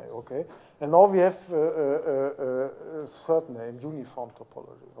bad guy, okay? And now we have a third name, uniform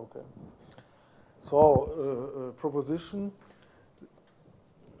topology, okay? So proposition.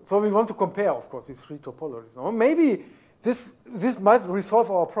 So we want to compare, of course, these three topologies. Now, maybe this might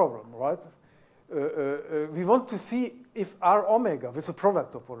resolve our problem, right? We want to see if R omega with the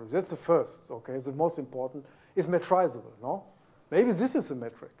product topology, that's the first, okay, the most important, is metrizable, no? Maybe this is a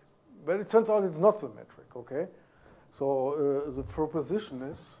metric, but it turns out it's not the metric, okay? So the proposition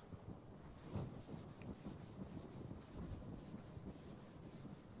is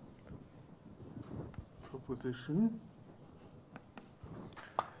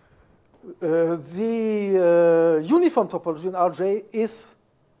the uniform topology in Rj is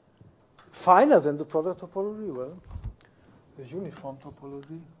finer than the product topology. Well, the uniform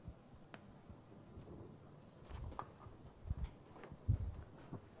topology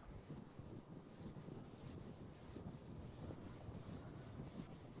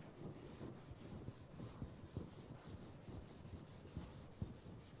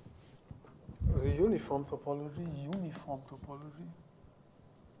uniform topology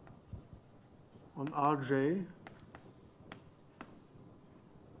on Rj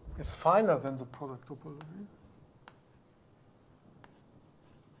is finer than the product topology.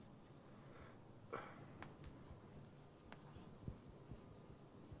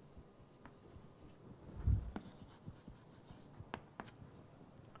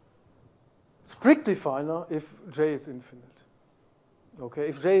 Strictly finer if J is infinite. Okay,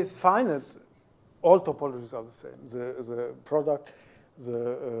 if J is finite, all topologies are the same. The product,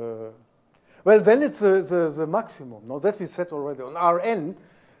 well, then it's the maximum. Now that we said already on Rn,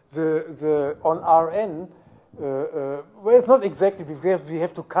 on Rn, well, it's not exactly. We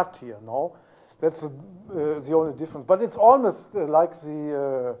have to cut here. No, that's the only difference. But it's almost like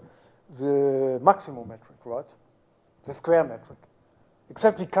the maximum metric, right? The square metric,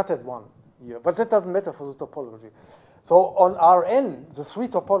 except we cut at one here. But that doesn't matter for the topology. So on Rn, the three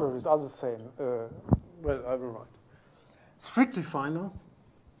topologies are the same. Well, I will write. Strictly finer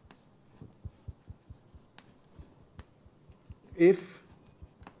if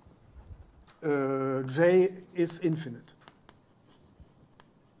J is infinite.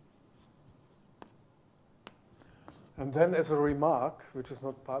 And then as a remark, which is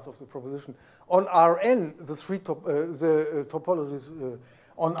not part of the proposition, on Rn, the topologies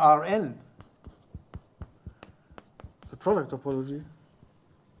on Rn, the product topology,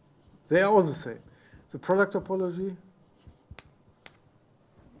 they are all the same. The product topology,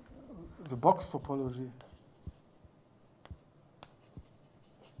 the box topology.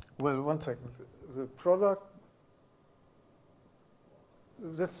 Well, one second. The product,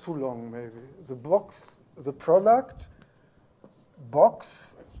 that's too long maybe. The box, the product,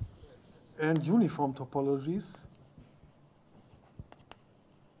 box, and uniform topologies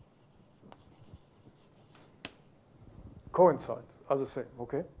coincide, are the same,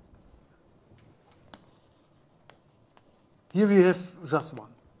 okay? Here we have just one.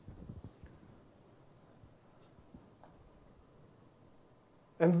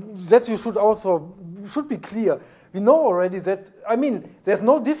 And that you should be clear. We know already that, I mean, there's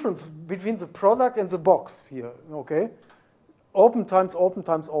no difference between the product and the box here, okay? Open times open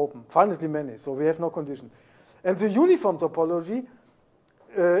times open, finitely many, so we have no condition. And the uniform topology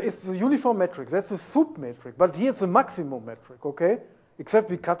is the uniform metric. That's a submetric, but here's the maximum metric, okay? Except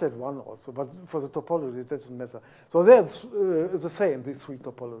we cut at one also, but for the topology, it doesn't matter. So they're the same, these three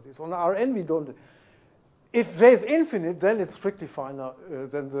topologies. On Rn, we don't. If J is infinite, then it's strictly finer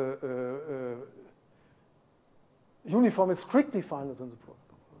than the uniform is strictly finer than the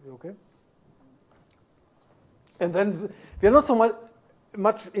product topology, okay? And then we are not so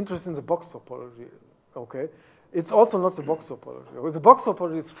much interested in the box topology, okay? It's also not the box topology. The box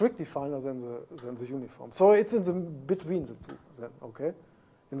topology is strictly finer than the uniform. So it's in the between the two, then, okay?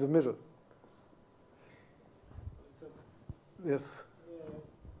 In the middle. So, yes.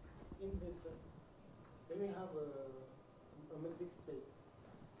 in this, when we have a matrix space,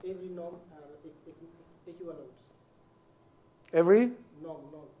 every norm are equivalent. Every? Norm.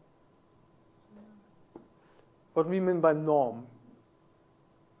 What do we mean by norm?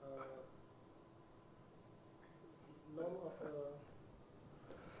 Norm of.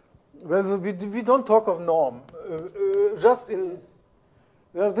 Well, we don't talk of norm. Just in.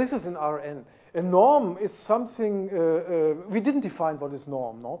 Well, this is in Rn. A norm is something we didn't define what is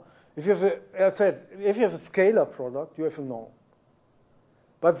norm. No, if you have if you have a scalar product, you have a norm.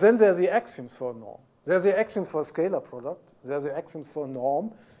 But then there are the axioms for a norm. There are the axioms for a scalar product. There are the axioms for a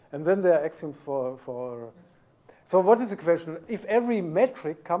norm, and then there are axioms for. So what is the question? If every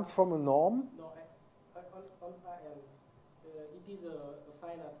metric comes from a norm? No, on Rn, it is a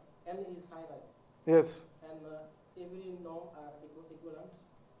finite. N is finite. Yes. And every norm are equivalent.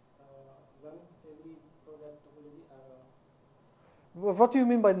 Then every product topology are. What do you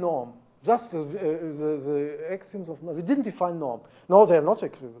mean by norm? Just the axioms of norm. We didn't define norm. No, they are not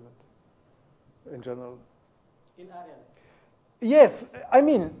equivalent in general. In Rn. Yes, I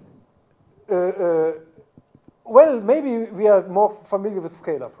mean, well, maybe we are more familiar with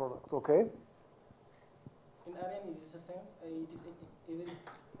scalar product, okay? In Rn, is it the same? It is every.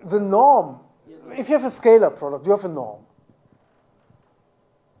 The norm, Yes. if you have a scalar product, you have a norm.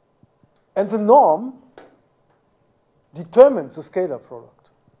 And the norm determines the scalar product.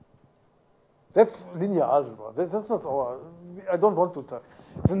 That's linear algebra. That's not our, I don't want to tell.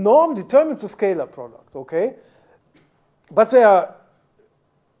 The norm determines the scalar product, okay? But there are,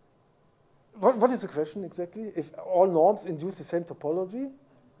 what is the question exactly? If all norms induce the same topology?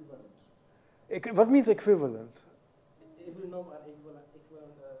 Equivalent. What means equivalent? Every norm are equivalent.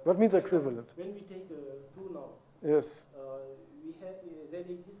 What means equivalent? When we take two norms, Yes. we have there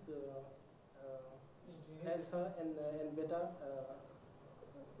exists alpha and beta.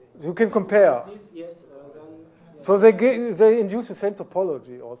 You can compare. Positive, yes. Then, yes. So they induce the same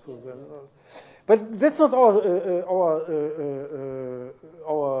topology also. Yes, then. yes. But that's not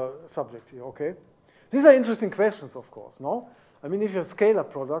our subject here, okay? These are interesting questions, of course, no? I mean, if you have a scalar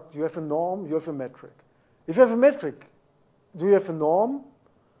product, you have a norm, you have a metric. If you have a metric, do you have a norm?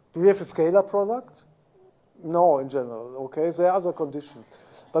 Do you have a scalar product? No, in general, okay? There are other conditions.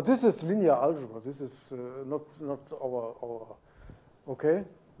 But this is linear algebra. This is not our, okay?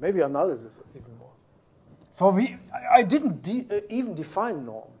 Maybe analysis even more. So I didn't even define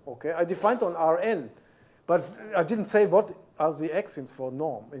norm, okay? I defined on Rn, but I didn't say what are the axioms for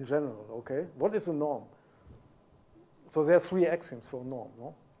norm in general, okay? What is a norm? So there are three axioms for norm,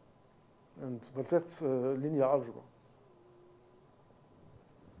 no? But that's linear algebra.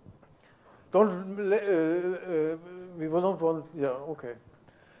 We will not want, yeah, okay.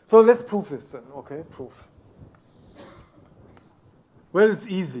 So let's prove this then, okay? Proof. Well, it's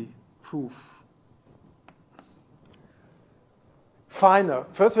easy. Proof. Finer.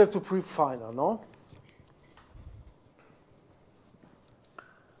 First we have to prove finer, no?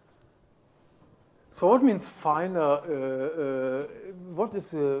 So what means finer? What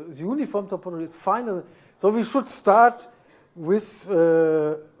is the uniform topology? Is finer. So we should start with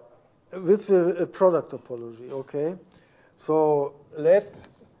a product topology. Okay. So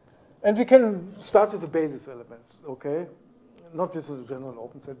and we can start with a basis element. Okay. Not with a general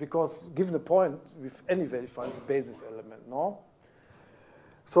open set, because given a point, we've anyway find the basis element. No.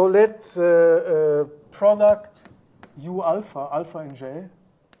 So let product U alpha, alpha in J,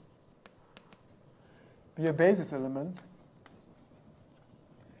 be a basis element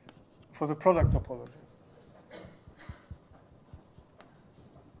for the product topology.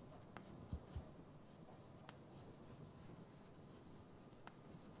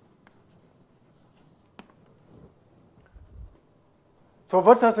 So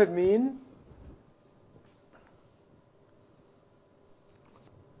what does it mean?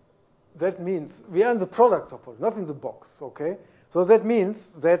 That means we are in the product topology, not in the box, okay? So that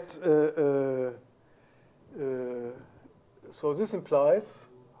means that, so this implies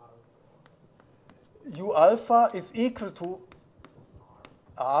U alpha is equal to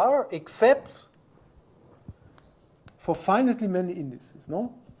R except for finitely many indices,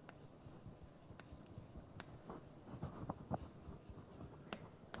 no?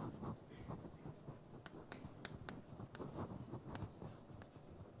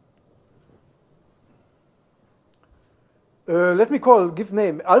 Let me give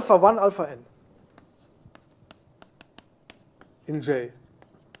name, alpha 1, alpha n in J.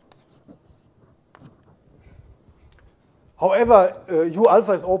 However, U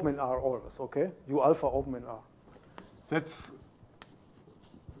alpha is open in R always, okay? U alpha open in R. That's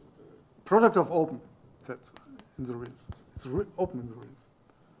product of open sets in the reals. It's open in the reals.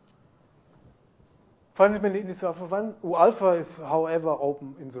 Finally, many indices alpha 1. U alpha is, however,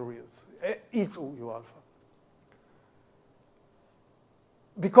 open in the reals. Each U alpha.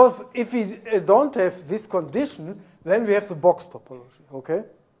 Because if we don't have this condition, then we have the box topology, okay?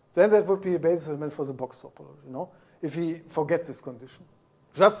 Then that would be a basis element for the box topology, you know? If we forget this condition.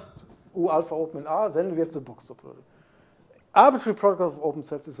 Just U alpha open in R, then we have the box topology. Arbitrary product of open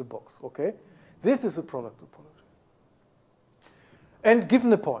sets is a box, okay? This is a product topology. And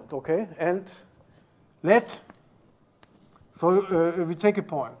given a point, okay? And we take a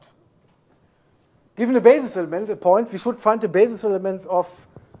point. Given a basis element, a point, we should find the basis element of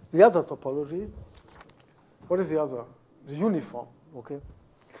the other topology. What is the other? The uniform, okay?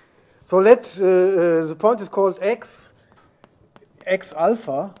 So the point is called X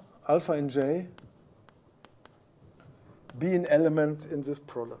alpha, alpha in J, be an element in this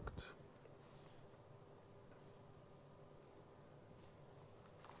product.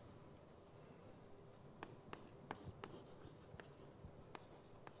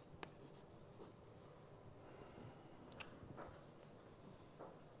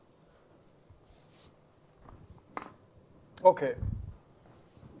 Okay.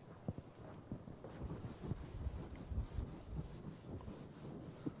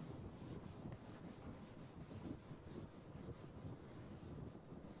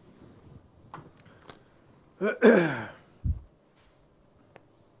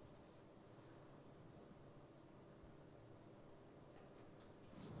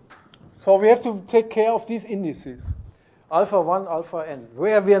 So we have to take care of these indices, alpha 1, alpha n,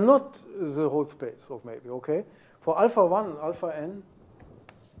 where we are not the whole space of maybe, okay? For alpha 1, alpha n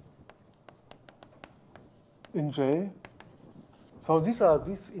in J, so these are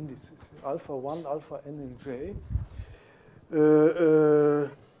these indices, alpha 1, alpha n in J.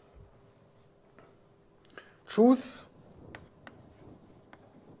 Choose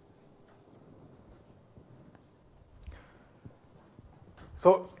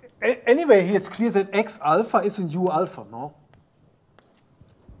so anyway, here it's clear that X alpha is in U alpha, no?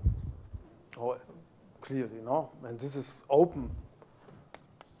 Oh, clearly, no? And this is open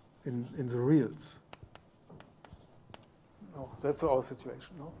in the reals. No, that's our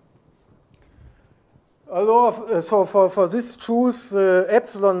situation, no? Although, so for this, choose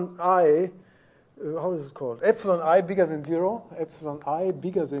epsilon I, how is it called? Epsilon I bigger than 0, epsilon I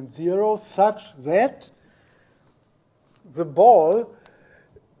bigger than 0, such that the ball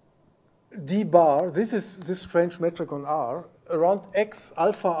d bar, this is this strange metric on R, around X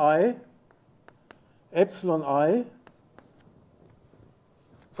alpha I, epsilon I.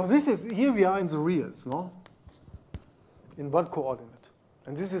 So this is, here we are in the reals, no? In one coordinate.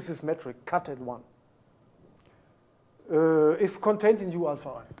 And this is this metric, cut at 1. Is contained in U alpha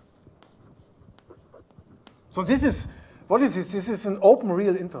I. So this is, what is this? This is an open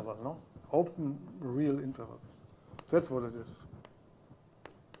real interval, no? Open real interval. That's what it is.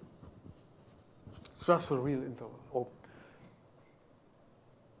 It's just a real interval, open.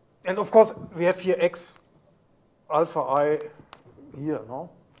 And of course, we have here x alpha I here, no?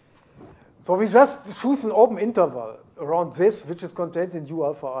 So we just choose an open interval around this, which is contained in U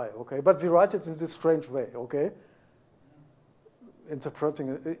alpha I, okay? But we write it in this strange way, okay? Interpreting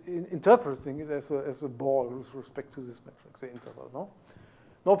it as a ball with respect to this matrix, the interval, no?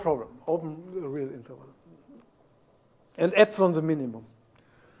 No problem, open real interval. And epsilon the minimum.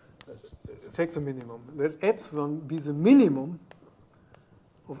 Take the minimum. Let epsilon be the minimum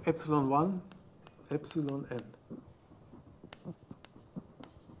of epsilon 1, epsilon n.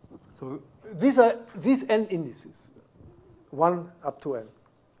 So these are these n indices, 1 up to n.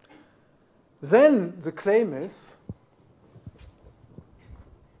 Then the claim is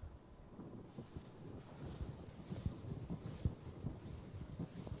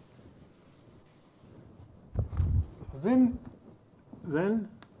then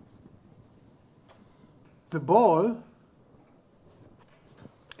the ball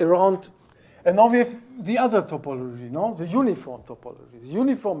around, and now we have the other topology, no? The uniform topology, the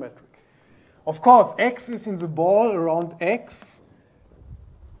uniform metric. Of course, x is in the ball around x.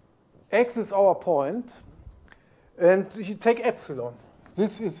 X is our point, and you take epsilon.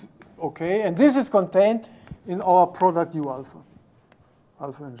 This is okay, and this is contained in our product U alpha,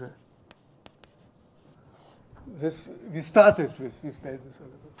 alpha and j. This, we started with these basis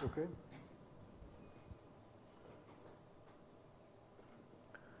elements, okay?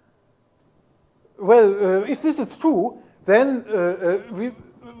 Well, if this is true, then we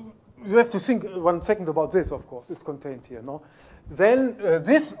have to think 1 second about this, of course. It's contained here, no? Then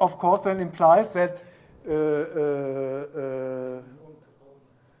this, of course, then implies that the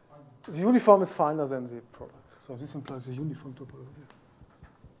uniform is finer than the product. So this implies a uniform topology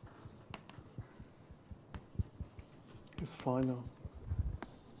is finer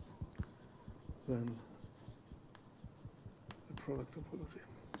than the product topology.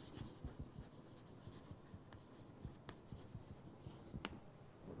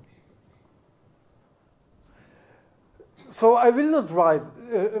 So I will not write.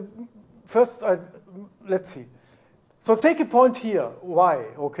 First, let's see. So take a point here, y,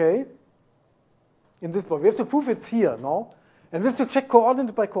 okay? In this point. We have to prove it's here, no? And we have to check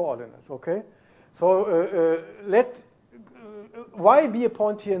coordinate by coordinate, okay? So let y be a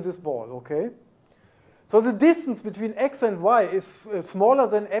point here in this ball, okay? So the distance between x and y is smaller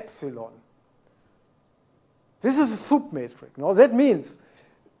than epsilon. This is a submetric, no? That means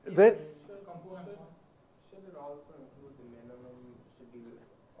that... Should it also include the minimum? Should it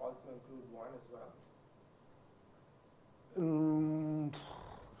also include 1 as well?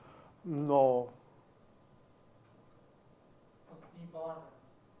 No.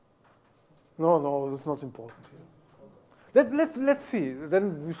 No, it's not important here. Let's see.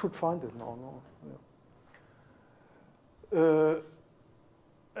 Then we should find it now. No. Yeah.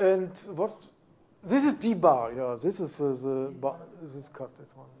 And what? This is d bar. Yeah, this is the bar. This is cut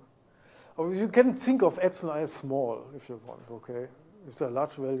that one. Oh, you can think of epsilon I as small if you want. Okay, if there are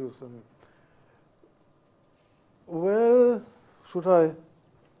large values, then. Well, should I?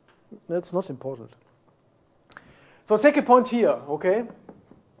 That's not important. So take a point here. Okay.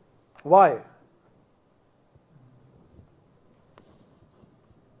 Why?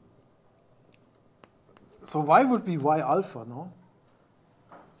 So y would be y alpha, no?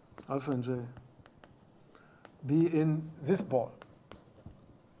 Alpha and j. Be in this ball.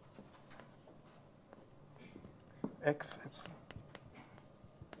 X epsilon.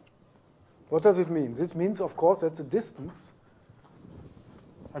 What does it mean? This means, of course, that's a distance.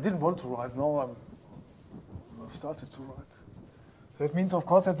 I didn't want to write, now I started to write. That means, of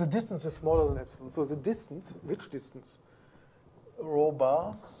course, that the distance is smaller than epsilon. So the distance, which distance? Rho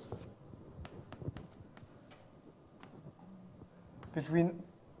bar between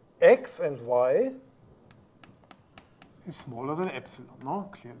x and y is smaller than epsilon, no?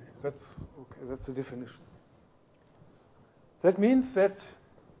 Clearly. That's okay, that's the definition. That means that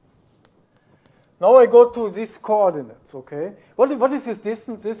now I go to these coordinates, okay? What is this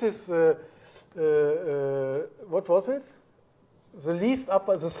distance? This is, what was it? The least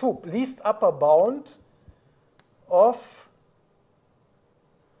upper bound of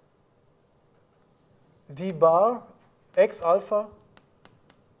d bar x alpha.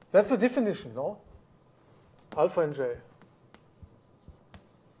 That's the definition, no? Alpha and j.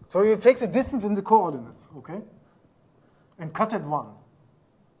 So you take the distance in the coordinates, okay? And cut at 1.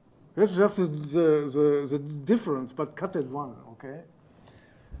 That's just the difference, but cut at 1, okay?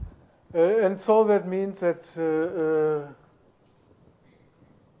 And so that means that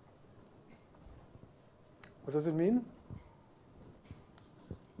what does it mean?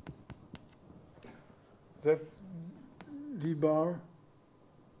 That d bar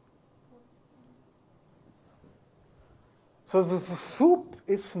So the soup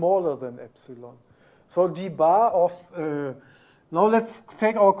is smaller than epsilon. So d bar of, now let's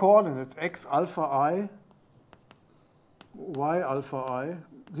take our coordinates, x alpha I, y alpha I.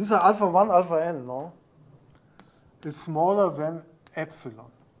 These are alpha 1, alpha n, no? Is smaller than epsilon.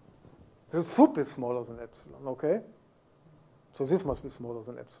 The soup is smaller than epsilon, okay? So this must be smaller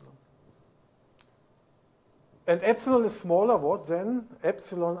than epsilon. And epsilon is smaller what than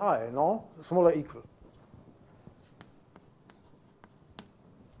epsilon I, no? Smaller equal.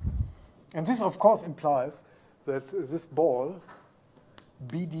 And this, of course, implies that this ball,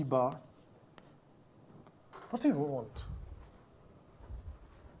 BD bar, what do you want?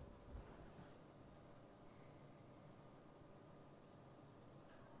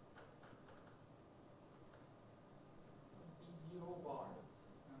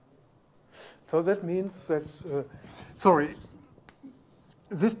 So that means that, sorry,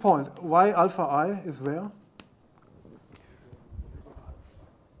 this point, y alpha I is where?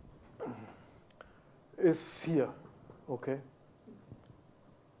 Is here, okay?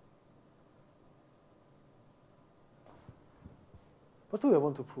 What do I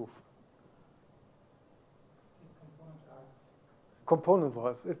want to prove?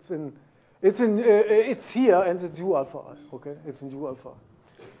 Component-wise, it's here and it's u alpha I, okay? It's in u alpha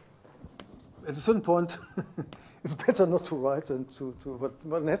I. At a certain point, it's better not to write than but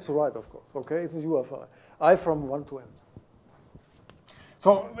one has to write, of course, okay? It's in u alpha I from 1 to n.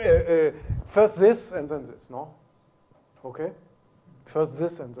 So first this and then this, no? Okay? First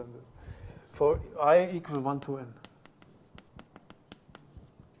this and then this. For I equal 1 to n.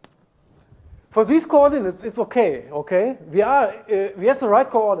 For these coordinates, it's okay, okay? We have the right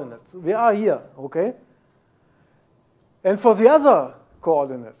coordinates. We are here, okay? And for the other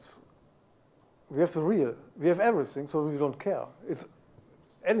coordinates, we have the real. We have everything, so we don't care.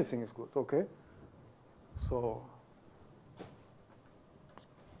 Anything is good, okay? So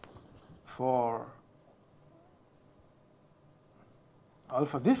for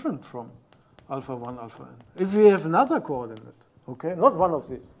alpha different from alpha 1, alpha n, if we have another coordinate, okay, not one of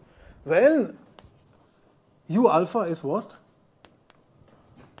these, then u alpha is what?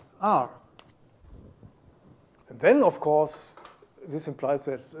 R. And then, of course, this implies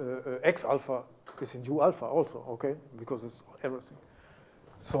that x alpha is in u alpha also, okay, because it's everything.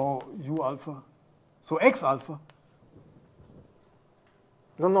 So u alpha, so x alpha,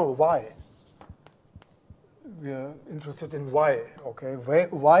 no, y. We are interested in y, okay?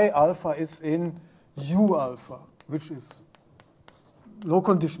 Y alpha is in u alpha, which is no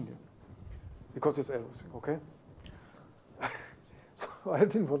condition here, because it's everything, okay? So I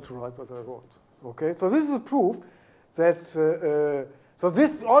didn't want to write, but I wrote, okay? So this is a proof that, so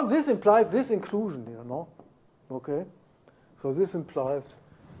all this implies this inclusion here, no? Okay? So this implies,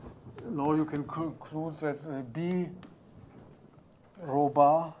 now you can conclude that B rho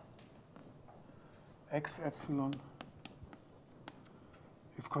bar x epsilon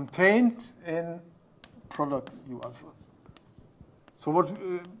is contained in product u alpha. So what,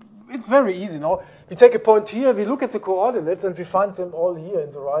 it's very easy now. We take a point here, we look at the coordinates, and we find them all here in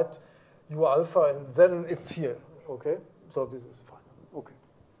the right u alpha, and then it's here, okay? So this is fine, okay.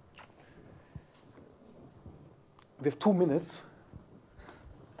 We have 2 minutes,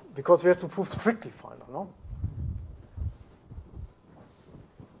 because we have to prove strictly final, no?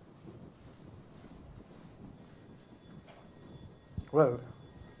 Well,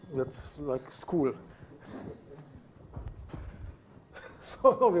 that's like school.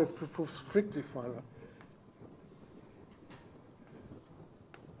 So now we have to prove strictly final.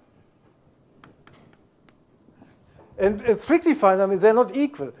 And strictly final means they're not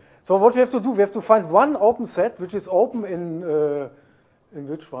equal. So what we have to do, we have to find one open set which is open in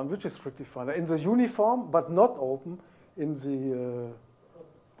which one? Which is strictly final? In the uniform, but not open in the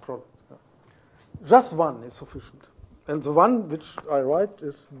product. Yeah. Just one is sufficient. And the one which I write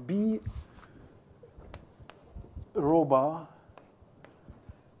is B rho bar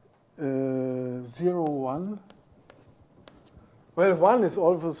 0, 1. Well, 1 is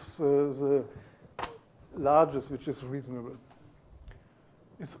always the largest, which is reasonable.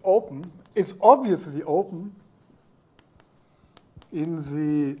 It's open. It's obviously open in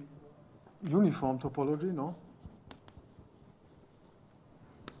the uniform topology, no?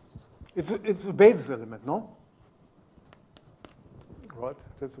 It's a basis element, no? Right,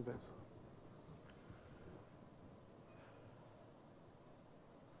 that's the base.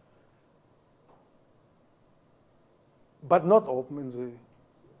 But not open in the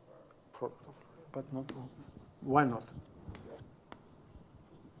product. But not open. Why not?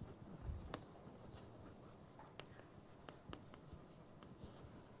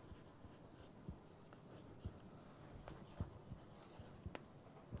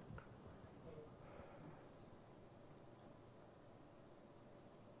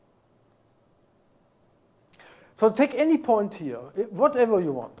 So take any point here, whatever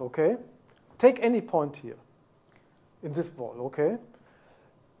you want, okay? Take any point here in this ball, okay?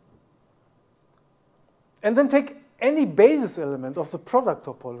 And then take any basis element of the product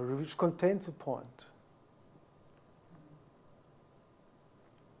topology which contains a point.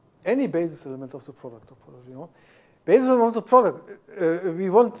 Any basis element of the product topology, you know? Basis element of the product, we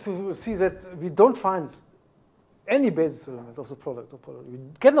want to see that we don't find any basis element of the product topology. We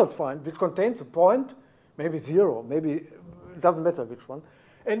cannot find which contains a point, maybe 0, maybe it doesn't matter which one,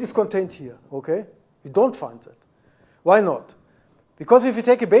 and it's contained here, okay? We don't find that. Why not? Because if you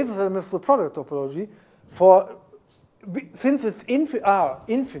take a basis element of the product topology, since it's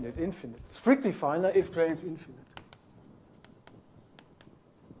infinite, strictly finite if J is infinite.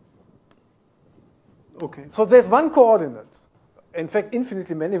 Okay, so there's one coordinate, in fact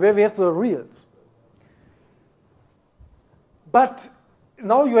infinitely many, where we have the reals. But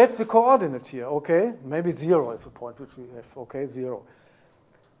now you have the coordinate here, okay? Maybe 0 is the point which we have, okay, 0.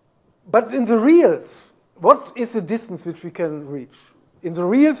 But in the reals, what is the distance which we can reach? In the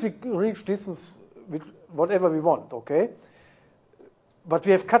reals, we reach distance with whatever we want, okay? But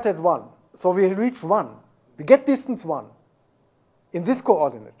we have cut at 1. So we reach 1. We get distance 1. In this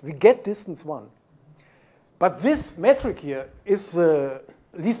coordinate, we get distance 1. But this metric here is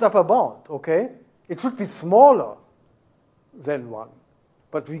least upper bound, okay? It should be smaller than 1.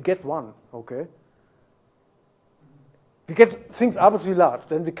 But we get 1, okay? We get things arbitrarily large,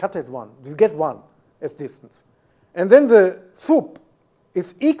 then we cut at 1. We get 1 as distance. And then the sup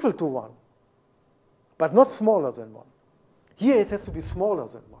is equal to 1, but not smaller than 1. Here it has to be smaller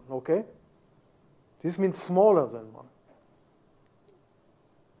than 1, okay? This means smaller than 1.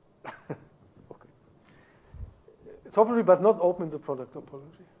 Okay. Topology, but not open in the product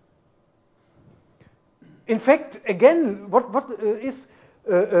topology. In fact, again,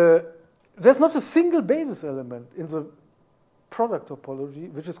 there's not a single basis element in the product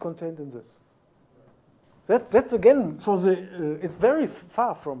topology which is contained in this. That's again, so it's very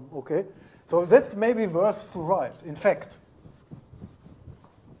far from, okay? So that's maybe worth to write, in fact.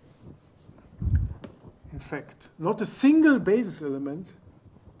 In fact, not a single basis element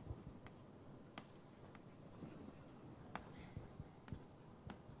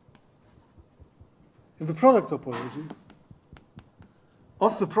in the product topology,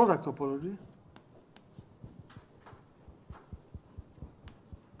 of the product topology,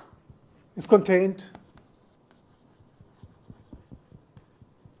 is contained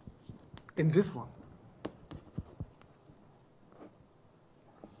in this one.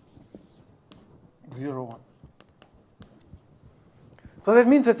 Zero, 1. So that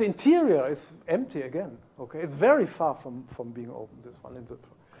means that the interior is empty again. Okay, it's very far from being open, this one.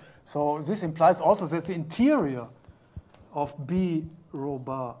 So this implies also that the interior of B rho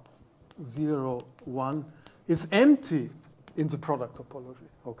bar 0, 1 is empty in the product topology,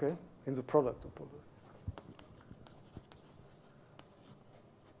 okay? In the product topology.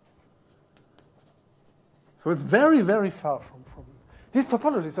 So it's very, very far from. These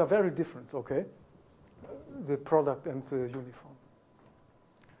topologies are very different, okay? The product and the uniform.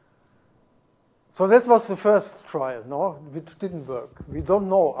 So that was the first trial, no, which didn't work. We don't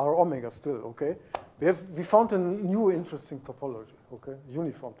know our omega still, okay? We found a new interesting topology, okay?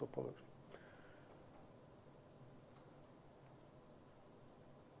 Uniform topology.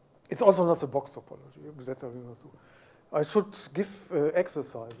 It's also not a box topology. That I will not do. I should give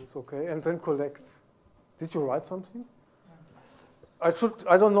exercises, okay, and then collect. Did you write something?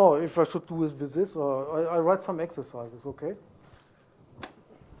 I don't know if I should do it with this or I write some exercises, okay?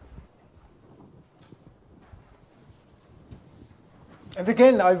 And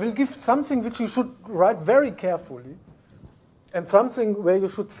again, I will give something which you should write very carefully and something where you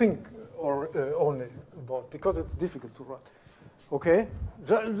should think or only about, because it's difficult to write. Okay?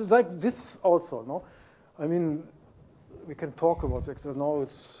 Like this also, no? I mean, we can talk about it. Now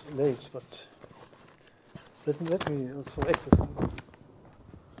it's late, but let me also exercise.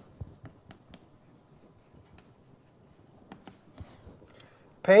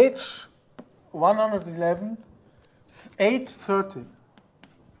 Page 111, 830.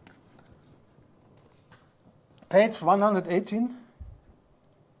 Page 118.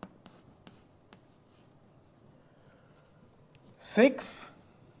 Six.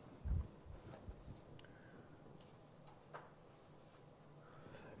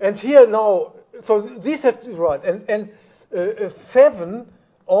 And here now, so these have to be right. And 7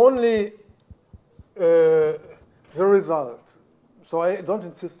 only the result. So I don't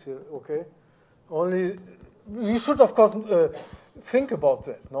insist here, okay? Only, you should of course think about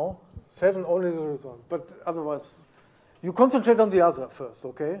that, no? 7 only the result, but otherwise, you concentrate on the other first,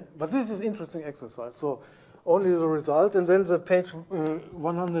 okay? But this is interesting exercise, so only the result, and then the page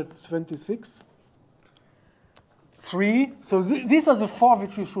 126. 3. So these are the 4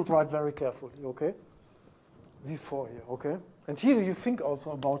 which you should write very carefully, okay? These 4 here, okay? And here you think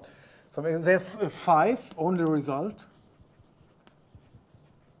also about something. There's 5, only result.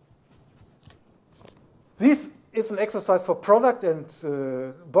 This is an exercise for product and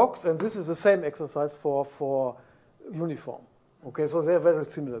box, and this is the same exercise for uniform. Okay, so they're very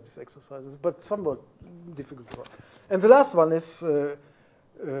similar, these exercises, but somewhat difficult to write. And the last one is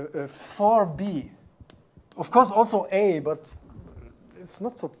 4b. Of course, also A, but it's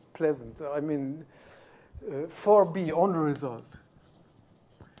not so pleasant. I mean, 4b, only result.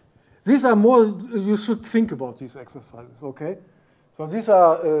 These are more, you should think about these exercises, okay? So these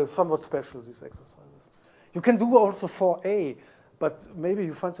are somewhat special, these exercises. You can do also 4a, but maybe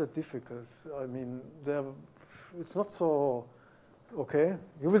you find that difficult. I mean, it's not so, okay?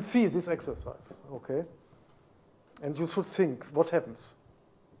 You will see this exercise, okay? And you should think, what happens?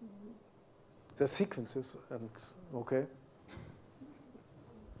 The sequences, and okay.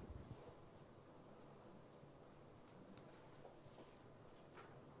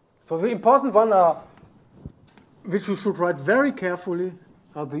 So the important one are, which you should write very carefully,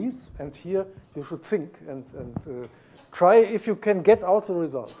 are these, and here you should think and try if you can get out the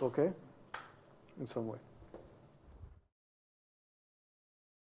result, okay, in some way.